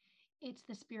it. It's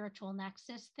the spiritual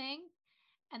nexus thing.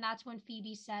 And that's when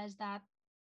Phoebe says that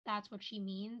that's what she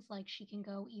means. Like she can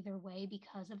go either way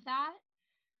because of that.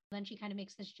 Then she kind of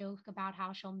makes this joke about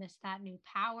how she'll miss that new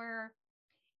power.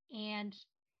 And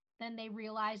then they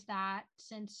realize that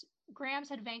since Grams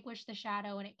had vanquished the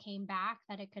shadow and it came back,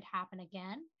 that it could happen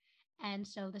again. And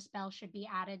so the spell should be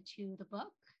added to the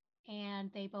book. And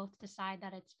they both decide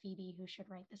that it's Phoebe who should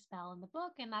write the spell in the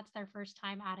book. And that's their first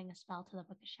time adding a spell to the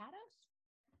Book of Shadows.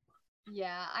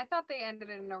 Yeah, I thought they ended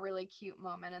it in a really cute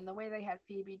moment. And the way they had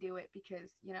Phoebe do it,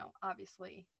 because,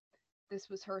 obviously this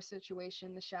was her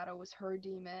situation, the shadow was her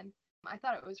demon. I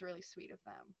thought it was really sweet of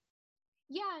them.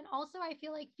 Yeah, and also I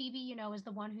feel like Phoebe, is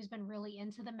the one who's been really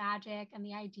into the magic and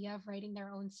the idea of writing their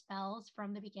own spells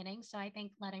from the beginning. So I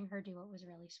think letting her do it was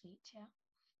really sweet too.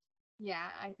 Yeah,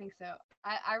 I think so.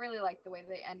 I really liked the way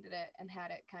they ended it and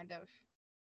had it kind of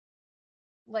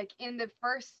like in the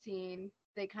first scene,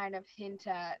 they kind of hint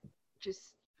at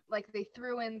just like they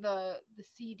threw in the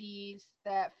CDs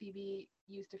that Phoebe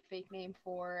used a fake name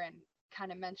for, and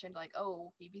kind of mentioned like,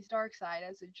 oh, Phoebe's dark side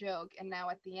as a joke, and now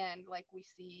at the end, like we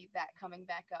see that coming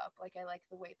back up. Like I like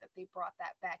the way that they brought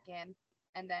that back in,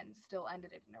 and then still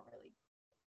ended it in a really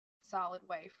solid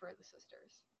way for the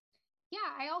sisters. Yeah,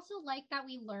 I also like that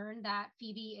we learned that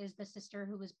Phoebe is the sister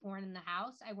who was born in the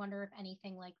house. I wonder if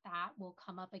anything like that will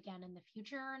come up again in the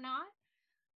future or not.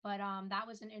 But that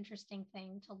was an interesting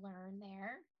thing to learn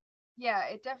there. Yeah,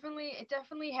 it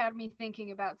definitely had me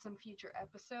thinking about some future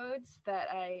episodes that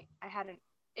I hadn't.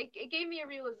 It gave me a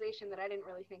realization that I didn't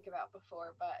really think about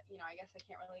before, but I guess I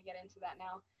can't really get into that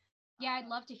now. Yeah, I'd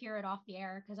love to hear it off the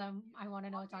air because I want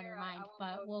to know Off what's the on air, your I mind, won't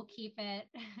but go. we'll keep it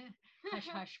hush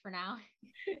hush for now.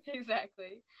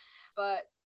 Exactly. But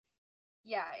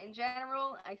yeah, in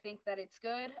general, I think that it's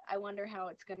good. I wonder how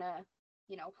it's gonna,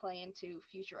 play into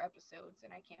future episodes,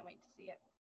 and I can't wait to see it.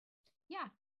 Yeah.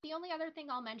 The only other thing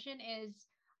I'll mention is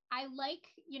I like,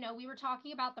 we were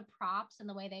talking about the props and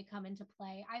the way they come into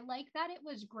play. I like that it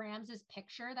was Grams's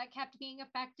picture that kept being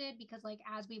affected because, like,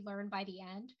 as we learned by the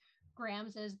end,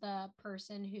 Grams is the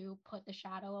person who put the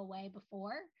shadow away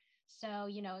before. So,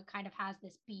 it kind of has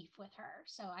this beef with her.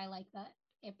 So I like that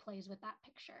it plays with that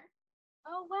picture.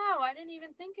 Oh wow, I didn't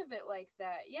even think of it like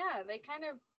that. Yeah, they kind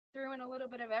of threw in a little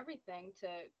bit of everything to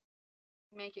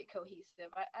make it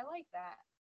cohesive. I like that.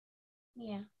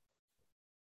 Yeah.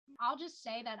 I'll just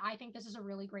say that I think this is a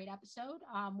really great episode.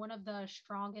 One of the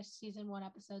strongest season one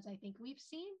episodes I think we've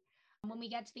seen. When we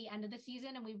get to the end of the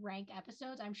season and we rank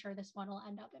episodes, I'm sure this one will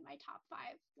end up in my top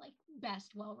five, like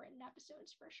best well written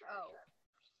episodes for sure. Oh,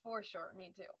 for sure,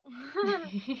 me too. but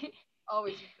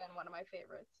Always been one of my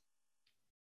favorites.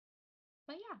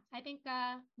 yeah, I think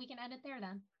we can end it there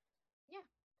then. Yeah.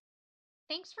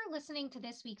 Thanks for listening to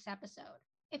this week's episode.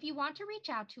 If you want to reach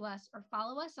out to us or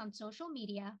follow us on social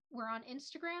media, we're on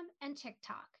Instagram and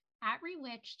TikTok at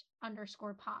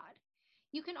rewitched_pod.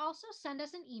 You can also send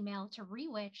us an email to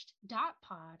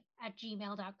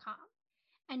rewitched.pod@gmail.com.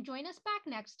 And join us back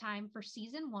next time for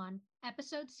season 1,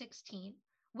 episode 16.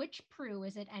 Which Prue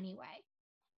is it anyway?